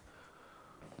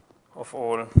of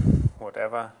all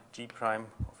whatever G prime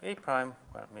of A prime,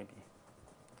 well, maybe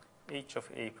H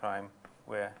of A prime,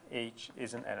 where H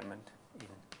is an element in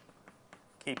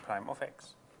K prime of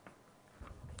X.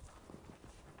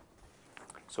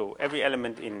 So every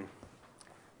element in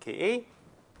Ka,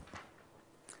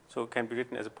 so it can be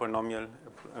written as a polynomial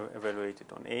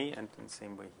evaluated on A, and in the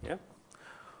same way here.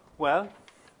 Well,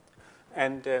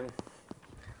 and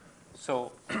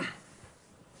so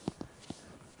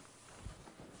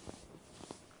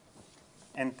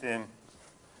and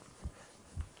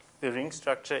the ring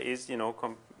structure is,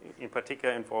 in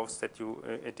particular involves that you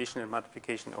addition and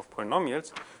multiplication of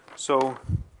polynomials. So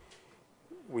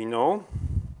we know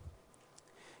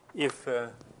if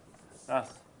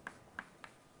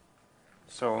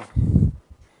so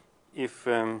if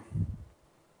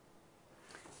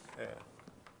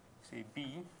say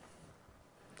B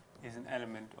is an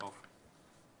element of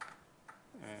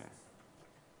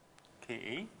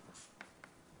Ka,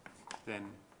 then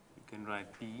you can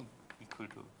write B equal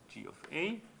to G of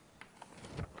A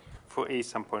for A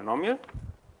some polynomial,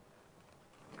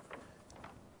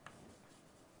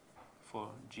 for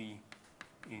G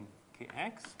in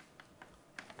Kx.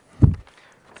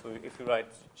 So if you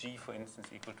write G, for instance,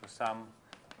 equal to sum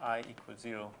I equals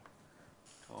 0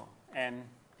 to n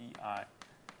bi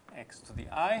x to the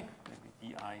I,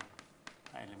 maybe bi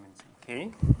elements in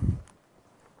K.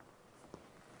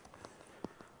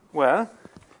 Well,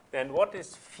 then what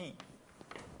is phi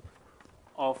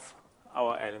of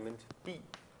our element B?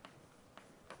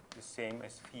 The same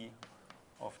as phi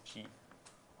of G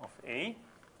of A,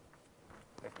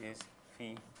 that is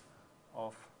phi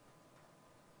of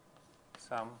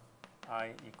sum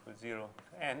I equals 0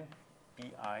 to n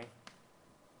bi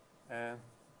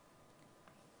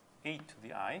A to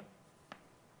the I.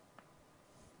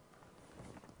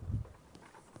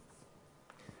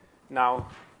 Now,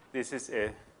 this is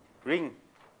a ring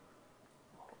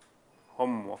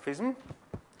homomorphism.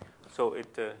 So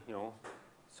it,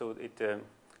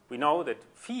 we know that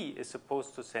phi is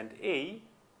supposed to send A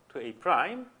to A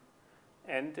prime,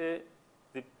 and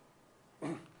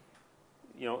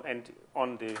and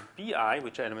on the bi,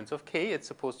 which are elements of K, it's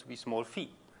supposed to be small phi.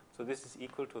 So this is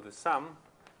equal to the sum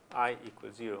I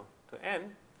equals 0 to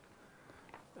n.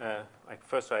 I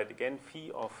first write again phi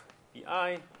of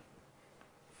bi,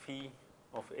 phi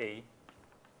of A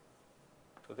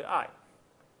to the I.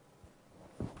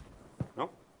 No?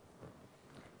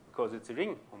 Because it's a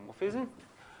ring homomorphism.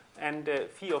 And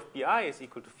phi of bi is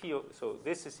equal to phi of, so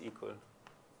this is equal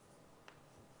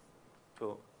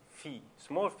to phi,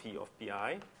 small phi of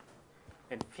bi,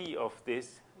 and phi of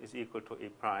this is equal to A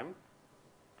prime.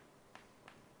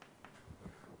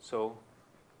 So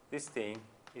this thing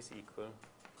is equal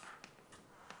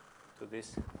to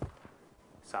this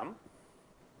sum,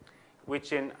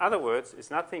 which in other words is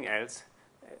nothing else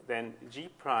than G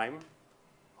prime,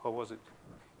 or was it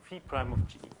phi prime of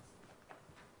G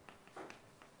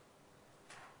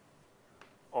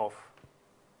of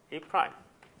A prime.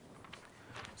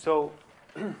 So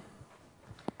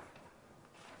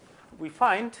we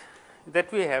find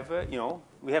that we have,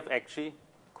 we have actually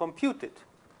computed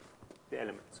the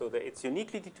element. So that it's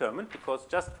uniquely determined because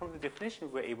just from the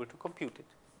definition we're able to compute it.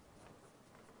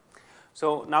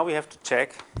 So now we have to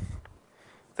check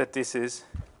that this is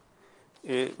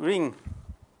a ring,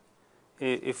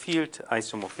 a field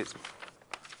isomorphism.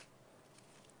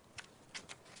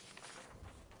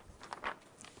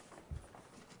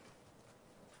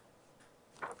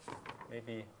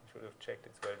 Maybe I should have checked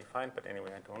it's well defined, but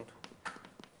anyway, I don't.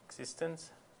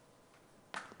 Existence.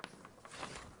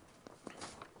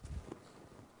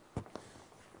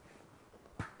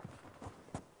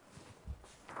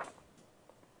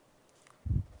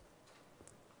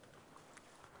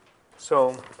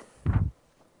 So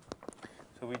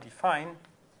we define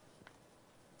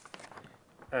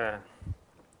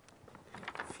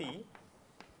phi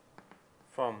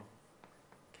from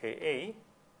Ka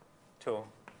to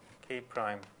K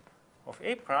prime of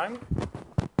A prime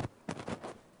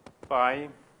by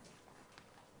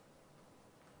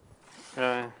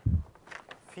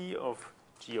phi of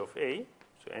G of A,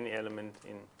 so any element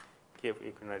in K of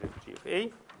A united to G of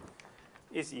A,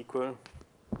 is equal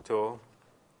to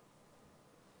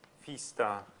phi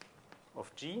star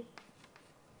of G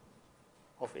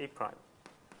of A prime.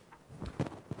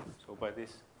 So by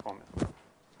this formula.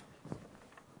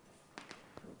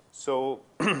 So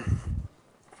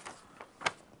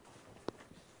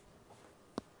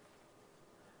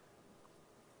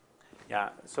yeah,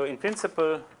 so in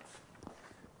principle,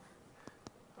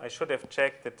 I should have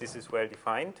checked that this is well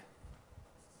defined.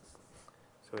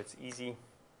 So it's easy.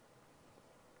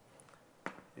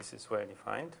 This is well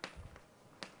defined.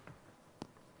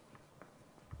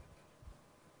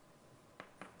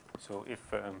 So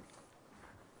if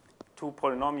two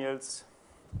polynomials,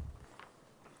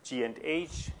 G and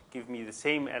H, give me the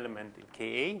same element in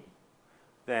Ka,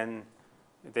 then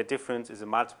the difference is a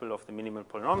multiple of the minimal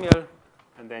polynomial,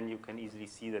 and then you can easily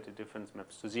see that the difference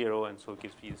maps to 0, and so it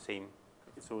gives me the same.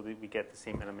 So that we get the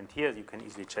same element here. You can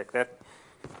easily check that,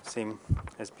 same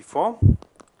as before.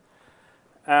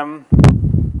 But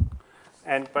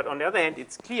on the other hand,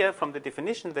 it's clear from the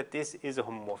definition that this is a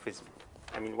homomorphism.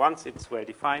 I mean, once it's well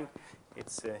defined,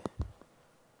 it's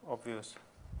obvious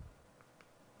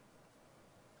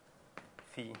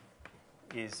phi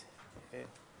is a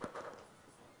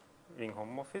ring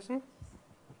homomorphism.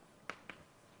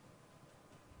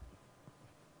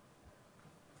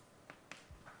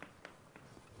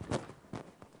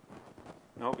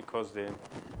 No, because the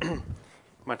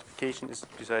multiplication is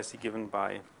precisely given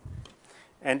by,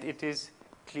 and it is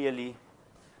clearly,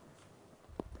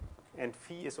 and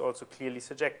phi is also clearly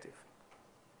surjective.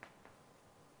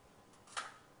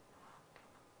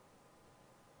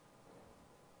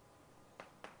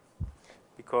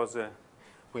 Because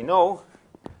we know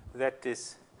that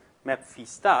this map phi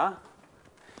star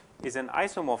is an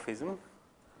isomorphism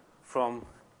from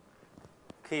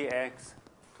kx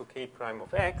to k prime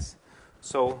of x.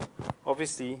 So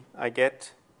obviously I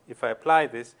get, if I apply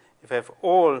this, if I have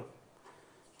all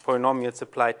polynomials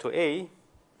applied to A,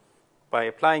 by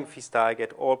applying phi star I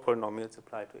get all polynomials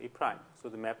applied to A prime. So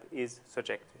the map is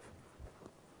surjective.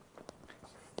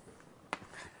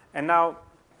 And now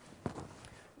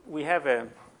we have a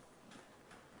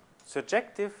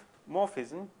surjective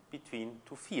morphism between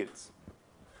two fields.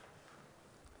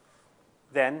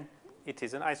 Then it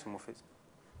is an isomorphism.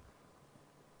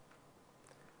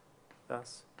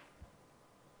 Thus,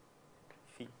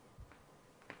 phi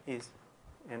is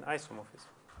an isomorphism.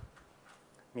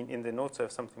 I mean, in the notes I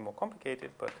have something more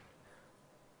complicated, but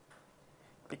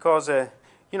because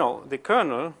you know, the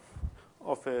kernel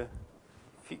of a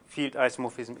field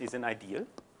isomorphism is an ideal,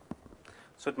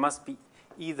 so it must be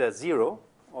either 0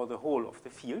 or the whole of the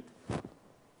field.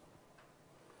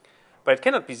 But it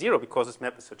cannot be 0 because this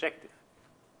map is surjective.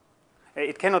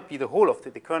 It cannot be the whole of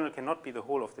the kernel cannot be the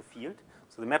whole of the field.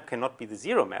 So the map cannot be the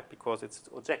 0 map because it's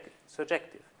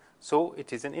surjective. So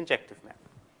it is an injective map.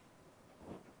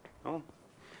 No?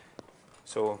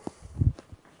 So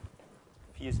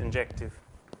phi is injective.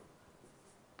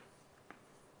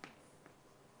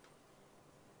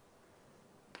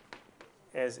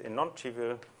 As a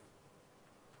non-trivial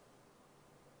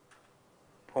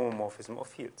homomorphism of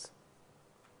fields.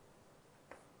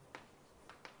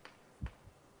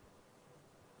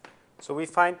 So we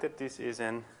find that this is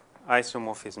an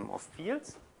isomorphism of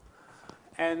fields.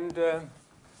 And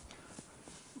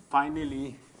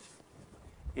finally,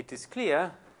 it is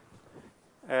clear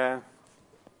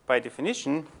by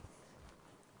definition,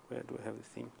 where do I have the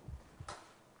thing?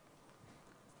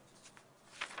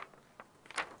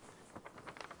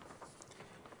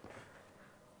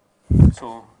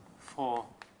 So for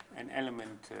an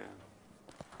element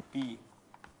B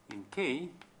in K,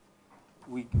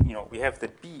 we have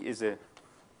that B is a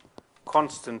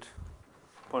constant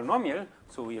polynomial.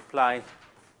 So we apply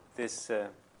this.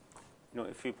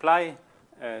 If we apply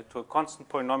to a constant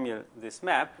polynomial this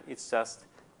map, it's just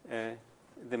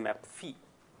the map phi.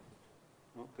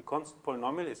 The constant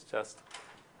polynomial is just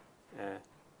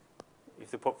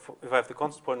if I have the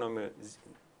constant polynomial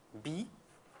B,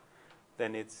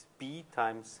 then it's B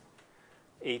times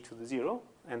A to the 0,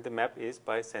 and the map is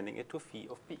by sending it to phi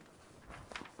of B.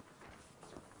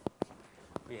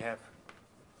 We have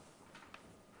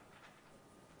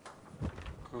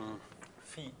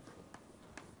phi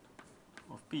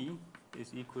of B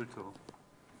is equal to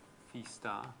phi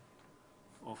star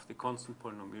of the constant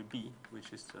polynomial B,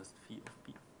 which is just phi of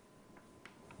B.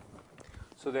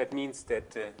 So that means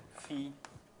that phi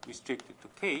restricted to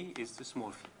K is the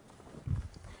small phi.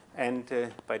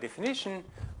 And by definition,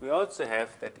 we also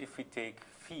have that if we take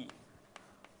phi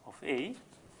of A,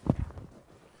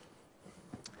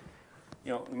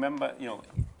 remember,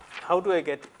 how do I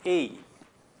get A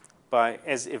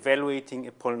as evaluating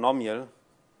a polynomial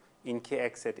in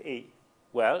Kx at A?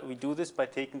 Well, we do this by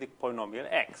taking the polynomial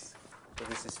x. So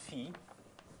this is phi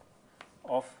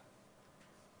of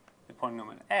the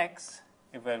polynomial x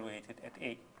evaluated at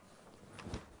A.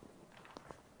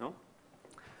 No?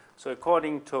 So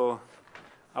according to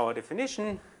our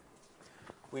definition,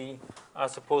 we are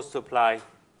supposed to apply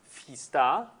phi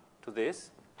star to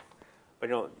this. But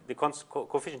the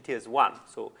coefficient here is 1.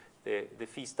 So the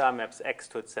phi star maps x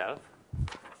to itself.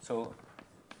 So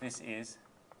this is,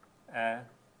 the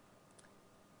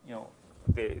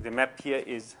map here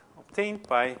is obtained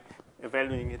by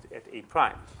evaluating it at A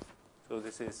prime. So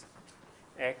this is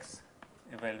x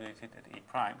evaluated at A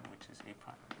prime, which is A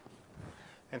prime.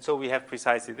 And so we have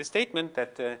precisely the statement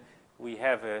that we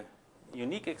have a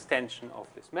unique extension of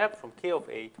this map from K of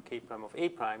A to K prime of A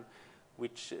prime,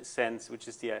 which is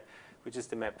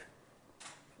the map.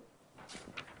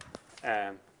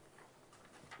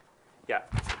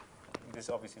 This is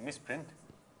obviously misprint.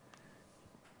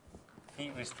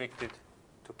 Phi restricted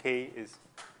to K is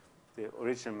the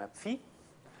original map phi,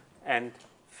 and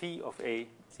phi of A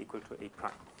is equal to A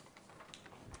prime.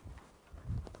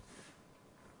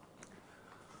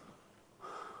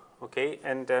 Okay,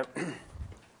 and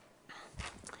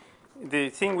the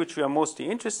thing which we are mostly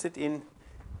interested in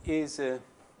is the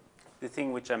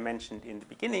thing which I mentioned in the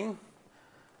beginning,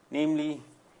 namely,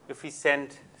 if we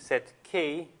set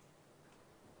K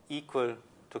equal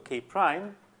to K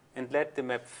prime and let the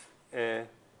map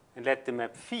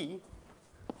phi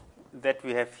that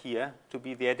we have here to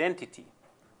be the identity,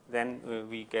 then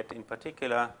we get in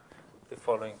particular the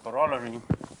following corollary.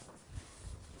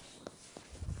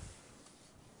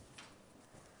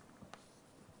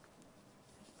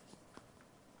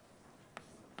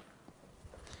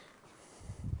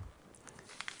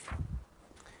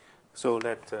 So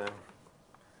let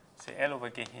say L over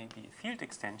G be a field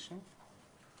extension,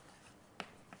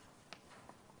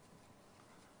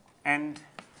 and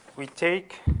we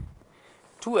take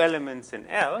two elements in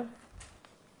L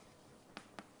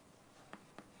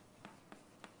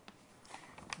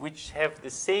which have the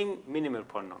same minimal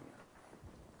polynomial.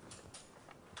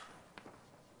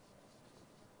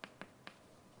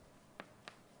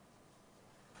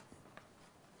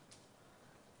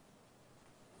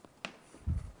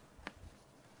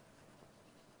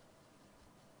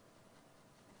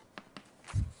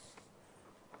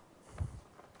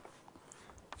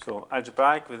 So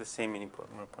algebraic with the same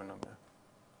minimal polynomial.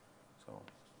 So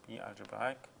B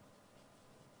algebraic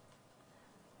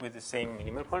with the same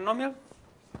minimal polynomial.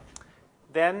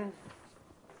 Then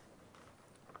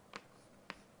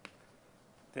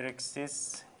there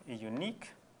exists a unique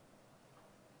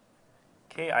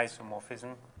K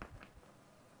isomorphism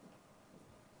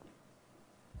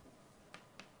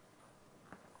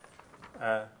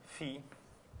phi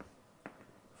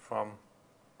from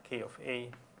K of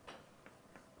A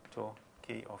to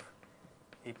K of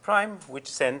A prime, which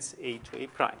sends A to A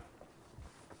prime.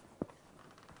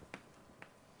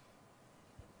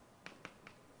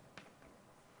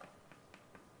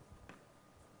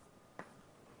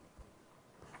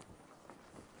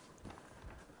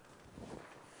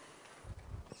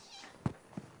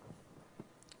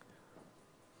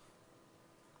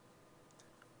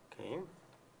 Okay.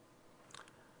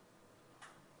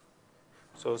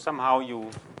 So somehow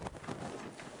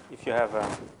if you have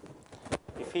a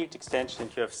field extension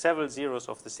and you have several zeros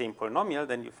of the same polynomial,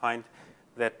 then you find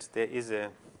that there is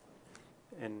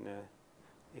an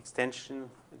extension,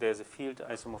 there's a field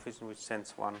isomorphism which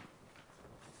sends one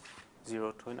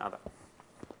zero to another,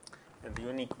 and the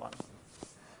unique one.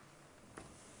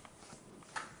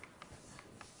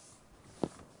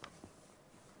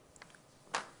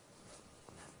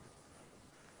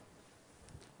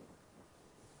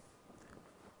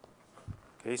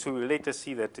 Okay, so we'll later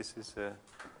see that this is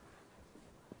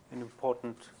an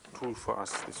important tool for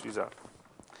us, this result.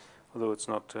 Although it's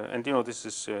not, and this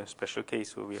is a special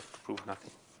case where we have to prove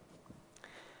nothing.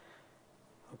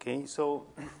 Okay, so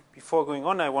before going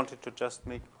on, I wanted to just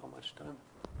make, how much time?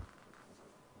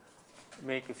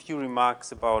 Make a few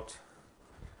remarks about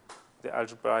the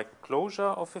algebraic closure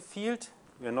of a field.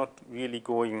 We are not really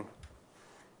going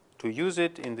to use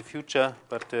it in the future,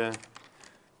 but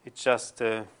it's just,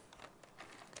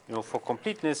 for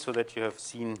completeness, so that you have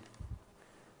seen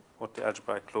what the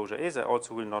algebraic closure is. I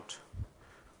also will not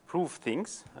prove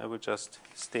things. I will just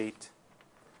state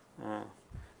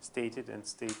it and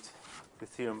state the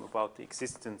theorem about the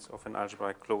existence of an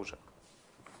algebraic closure.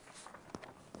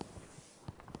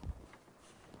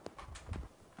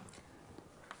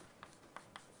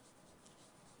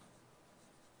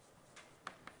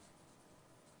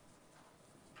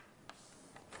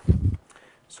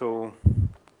 So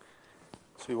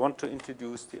we want to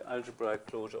introduce the algebraic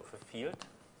closure of a field.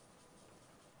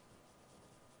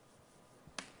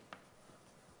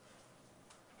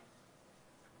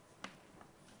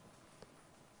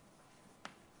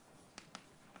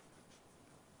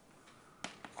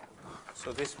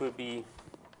 So this will be,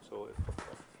 so of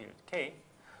field K.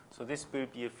 So this will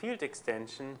be a field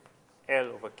extension L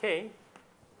over K,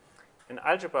 an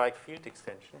algebraic field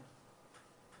extension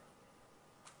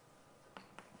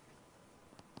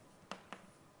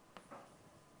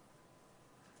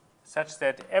such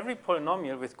that every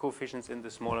polynomial with coefficients in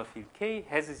the smaller field K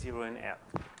has a 0 in L.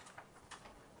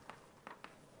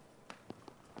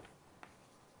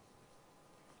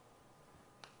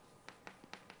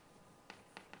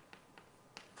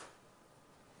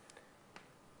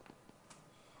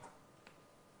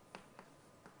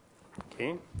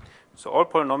 Okay, so all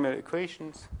polynomial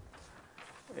equations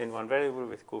in one variable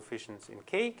with coefficients in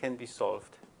K can be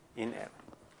solved in L.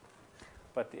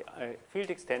 But the field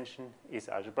extension is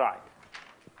algebraic.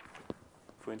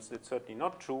 For instance, it's certainly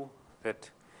not true that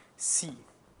C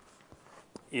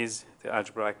is the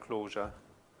algebraic closure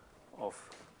of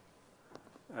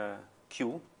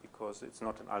Q, because it's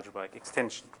not an algebraic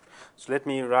extension. So let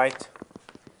me write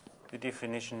the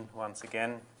definition once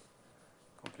again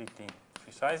completely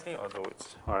precisely, although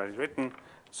it's already written.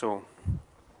 So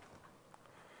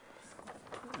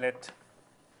let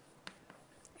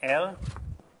L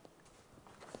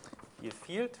be a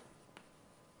field.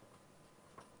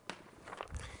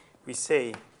 We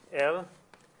say L,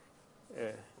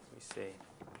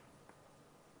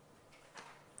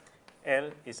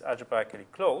 L is algebraically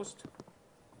closed.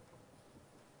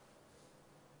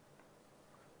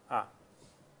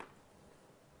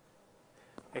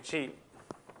 Actually,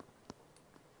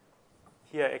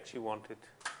 here I actually wanted,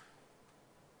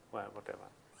 well, whatever.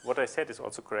 What I said is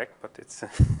also correct, but it's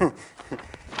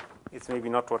it's maybe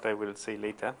not what I will say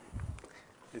later.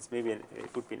 It's maybe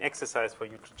it would be an exercise for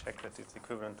you to check that it's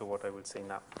equivalent to what I will say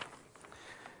now.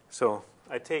 So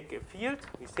I take a field.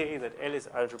 We say that L is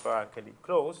algebraically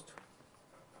closed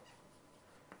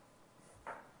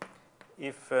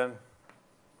if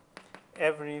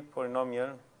every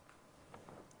polynomial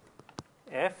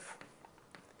f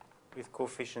with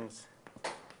coefficients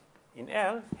in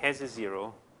L has a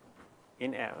 0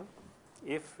 in L.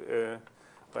 If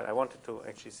but I wanted to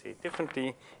actually say it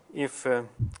differently, if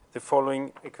the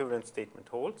following equivalent statement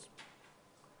holds.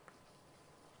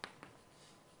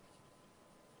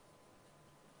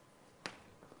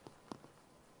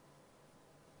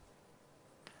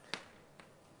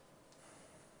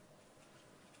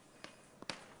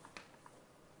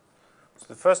 So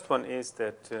the first one is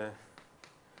that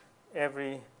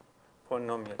every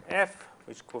polynomial f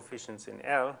with coefficients in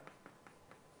L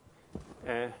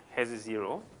has a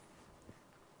 0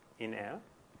 in L.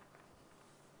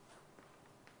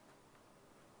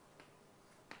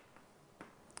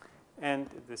 And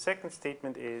the second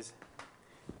statement is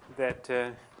that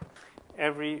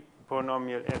every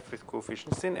polynomial f with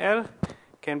coefficients in L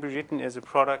can be written as a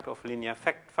product of linear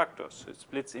factors. So it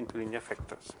splits into linear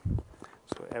factors.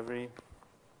 So every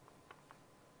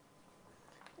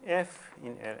f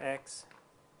in Lx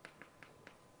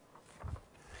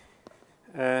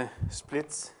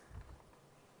splits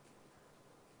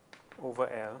over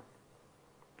L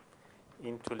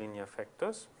into linear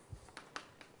factors.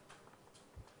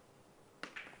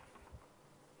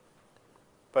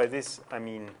 By this, I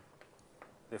mean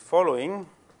the following.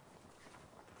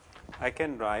 I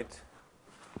can write,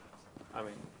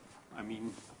 I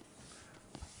mean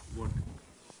what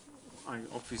I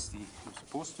obviously am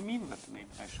supposed to mean, but maybe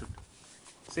I should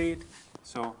say it.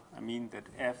 So I mean that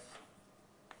f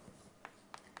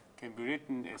can be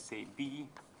written as, say, b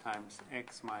times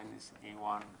x minus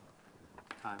a1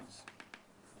 times,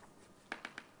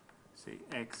 say,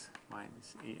 x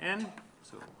minus an.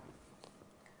 So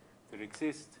there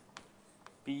exist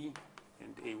b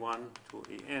and a1 to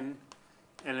an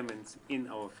elements in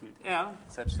our field L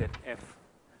such that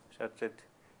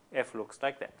f looks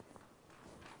like that.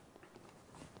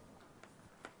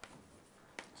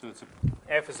 So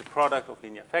f is a product of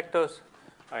linear factors.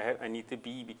 I need the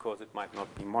b because it might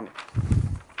not be monic.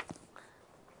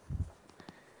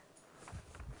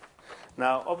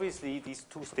 Now, obviously, these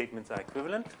two statements are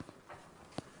equivalent.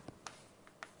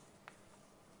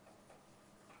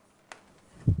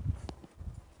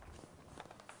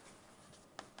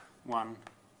 One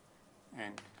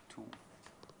and two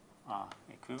are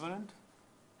equivalent.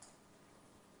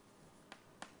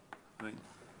 I mean,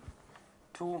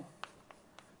 2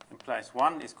 implies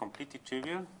 1 is completely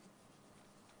trivial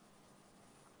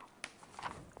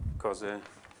because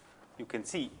you can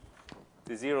see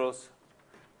the zeros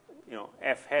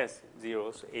F has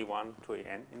zeros A1 to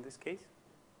AN in this case,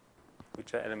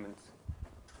 which are elements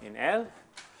in L.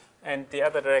 And the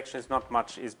other direction is not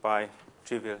much, is by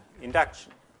trivial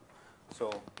induction. So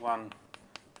 1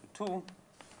 to 2.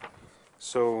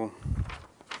 So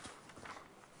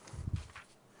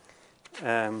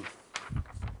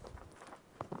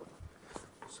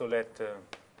so let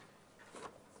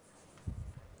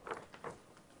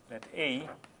A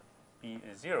be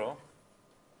a 0,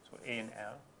 so A in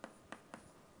L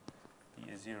be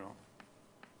a 0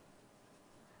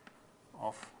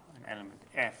 of an element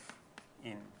F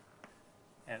in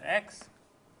Lx.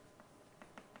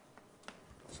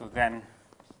 So then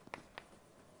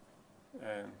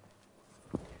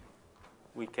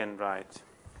we can write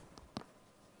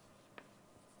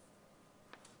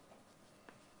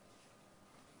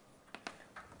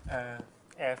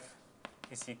F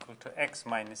is equal to x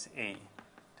minus A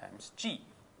times G,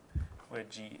 where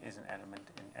G is an element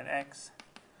in Lx,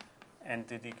 and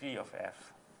the degree of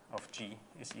F of G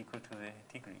is equal to the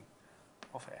degree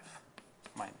of F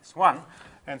minus 1.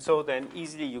 And so then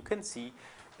easily you can see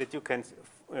that you can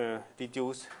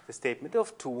deduce the statement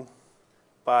of 2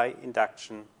 by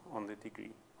induction on the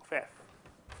degree of F.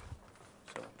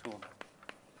 So 2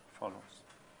 follows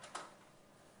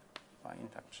by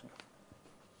induction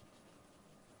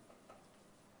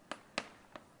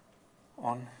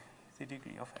on the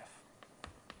degree of F.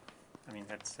 I mean,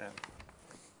 that's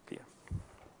clear.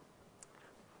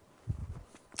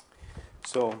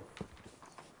 So,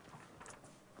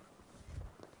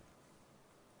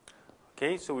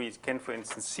 okay, so we can, for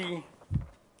instance, see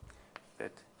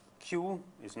that Q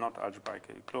is not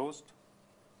algebraically closed.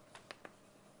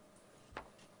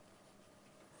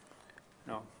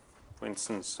 No, for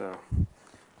instance,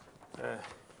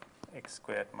 x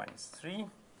squared minus 3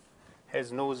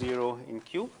 has no 0 in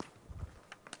Q.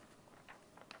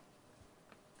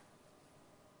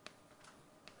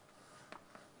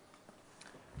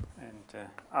 And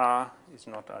R is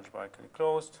not algebraically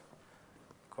closed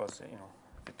because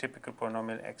the typical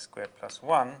polynomial x squared plus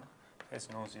 1 has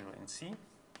no 0 in C.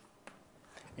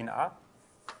 In R,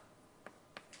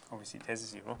 obviously it has a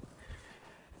 0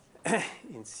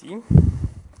 in C.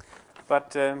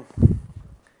 But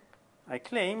I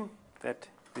claim that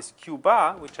this Q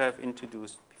bar, which I have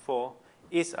introduced before,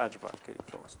 is algebraically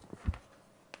closed.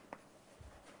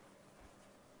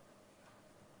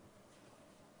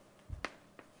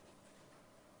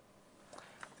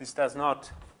 This does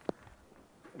not,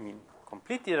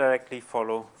 completely directly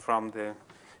follow from the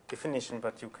definition,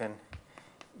 but you can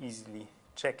easily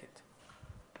check it.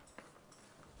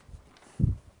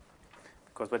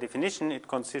 Because by definition, it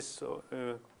consists of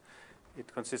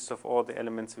all the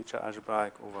elements which are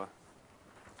algebraic over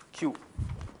Q.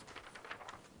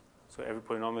 So every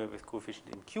polynomial with coefficient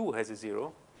in Q has a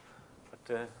 0,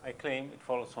 but I claim it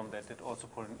follows from that also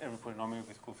every polynomial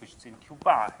with coefficients in Q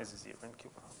bar has a 0 in Q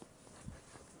bar.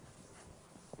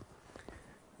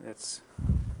 That's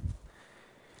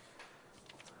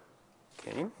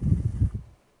okay.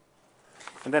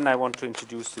 And then I want to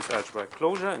introduce this algebraic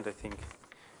closure, and I think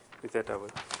with that I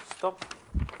will stop.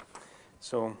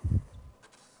 So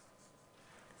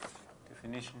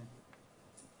definition.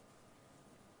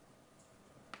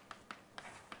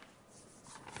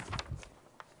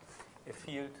 A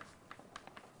field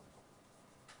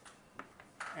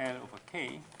L over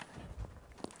K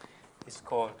is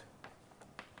called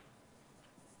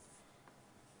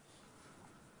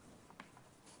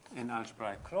an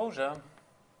algebraic closure.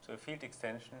 So a field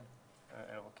extension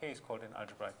L over K is called an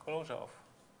algebraic closure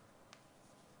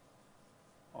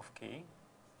of K,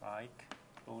 like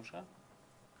closure,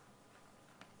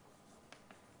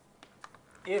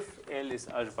 if L is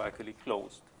algebraically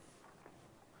closed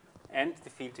and the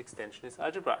field extension is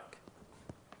algebraic.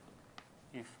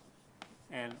 If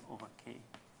L over K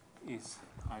is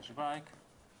algebraic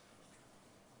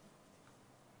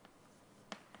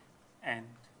and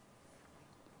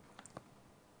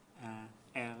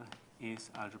L is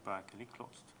algebraically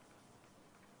closed.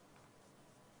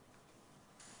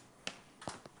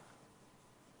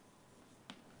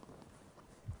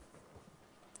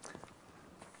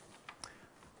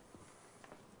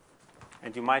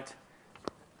 And you might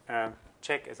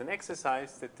check as an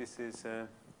exercise that this is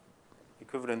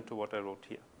equivalent to what I wrote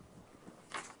here.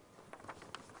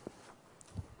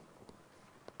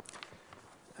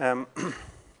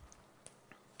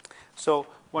 So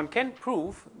one can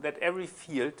prove that every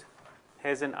field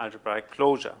has an algebraic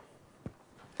closure.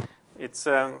 It's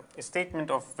a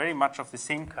statement of very much of the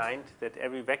same kind that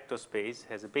every vector space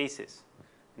has a basis.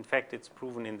 In fact, it's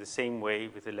proven in the same way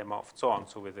with the lemma of Zorn,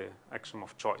 so with the axiom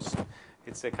of choice.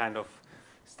 It's a kind of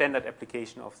standard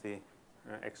application of the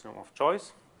axiom of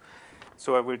choice.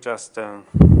 So I will just,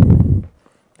 and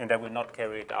I will not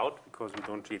carry it out because we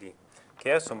don't really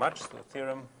care so much. So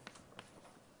theorem.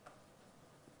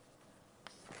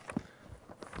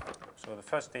 So the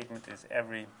first statement is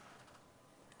every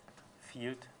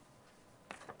field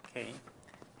K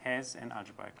has an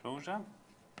algebraic closure.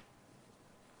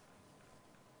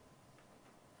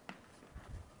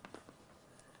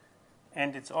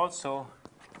 And it's also,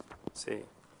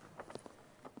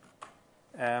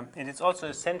 and it's also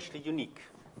essentially unique.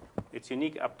 It's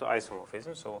unique up to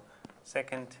isomorphism. So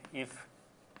second, if,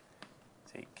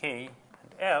 say, K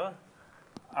and L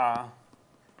are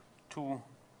two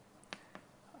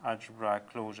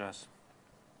algebraic closures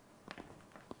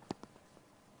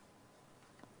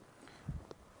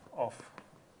of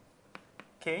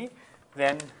K,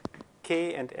 then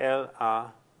K and L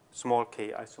are small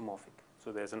k isomorphic.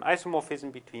 So there's an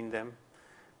isomorphism between them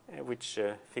which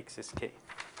fixes K.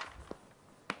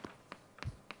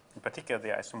 In particular,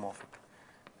 they are isomorphic.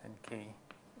 And K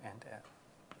and L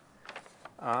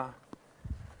are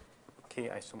K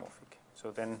isomorphic. So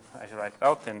then I should write it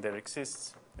out, then there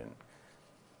exists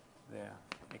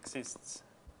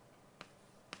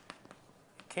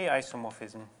K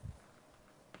isomorphism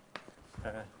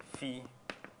phi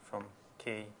from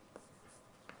K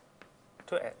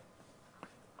to L.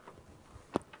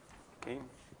 Okay.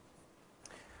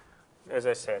 As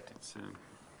I said, it's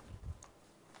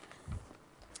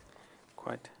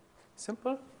quite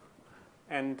simple,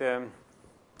 and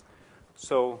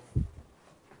so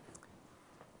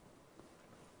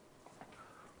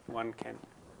one can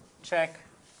check.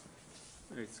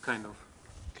 It's kind of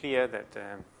clear that.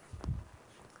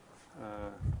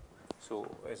 So,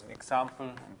 as an example,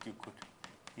 and you could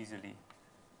easily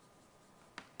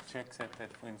check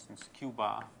that for instance, Q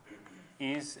bar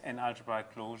is an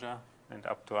algebraic closure, and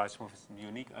up to isomorphism,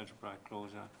 unique algebraic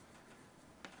closure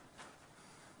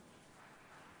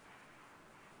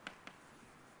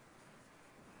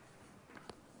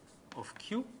of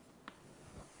Q.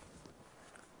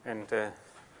 And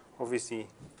obviously,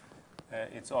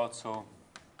 it's also,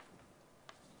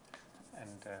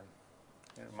 and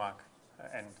remark,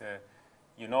 and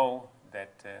you know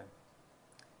that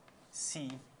C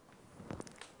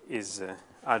is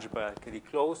algebraically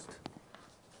closed.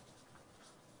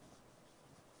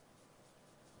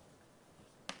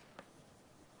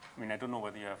 I mean, I don't know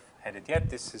whether you have had it yet.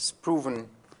 This is proven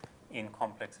in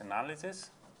complex analysis.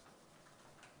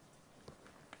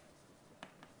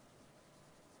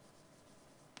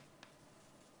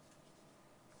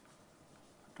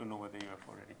 I don't know whether you have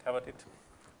already covered it,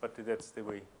 but that's the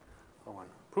way one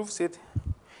proves it.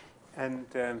 And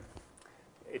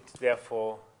it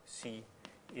therefore, C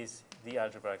is the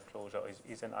algebraic closure, or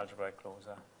is an algebraic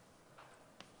closure,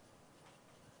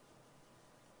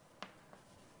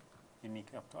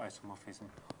 unique up to isomorphism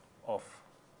of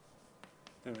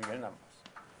the real numbers.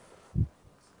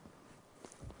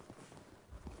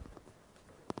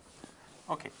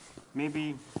 Okay,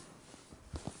 maybe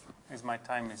as my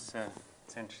time is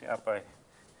essentially up, I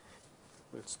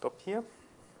will stop here.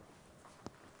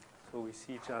 So we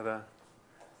see each other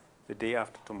the day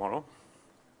after tomorrow.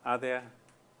 Are there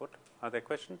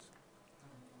questions?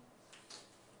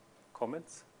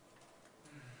 Comments?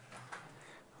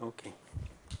 Okay.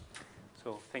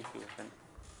 So thank you then.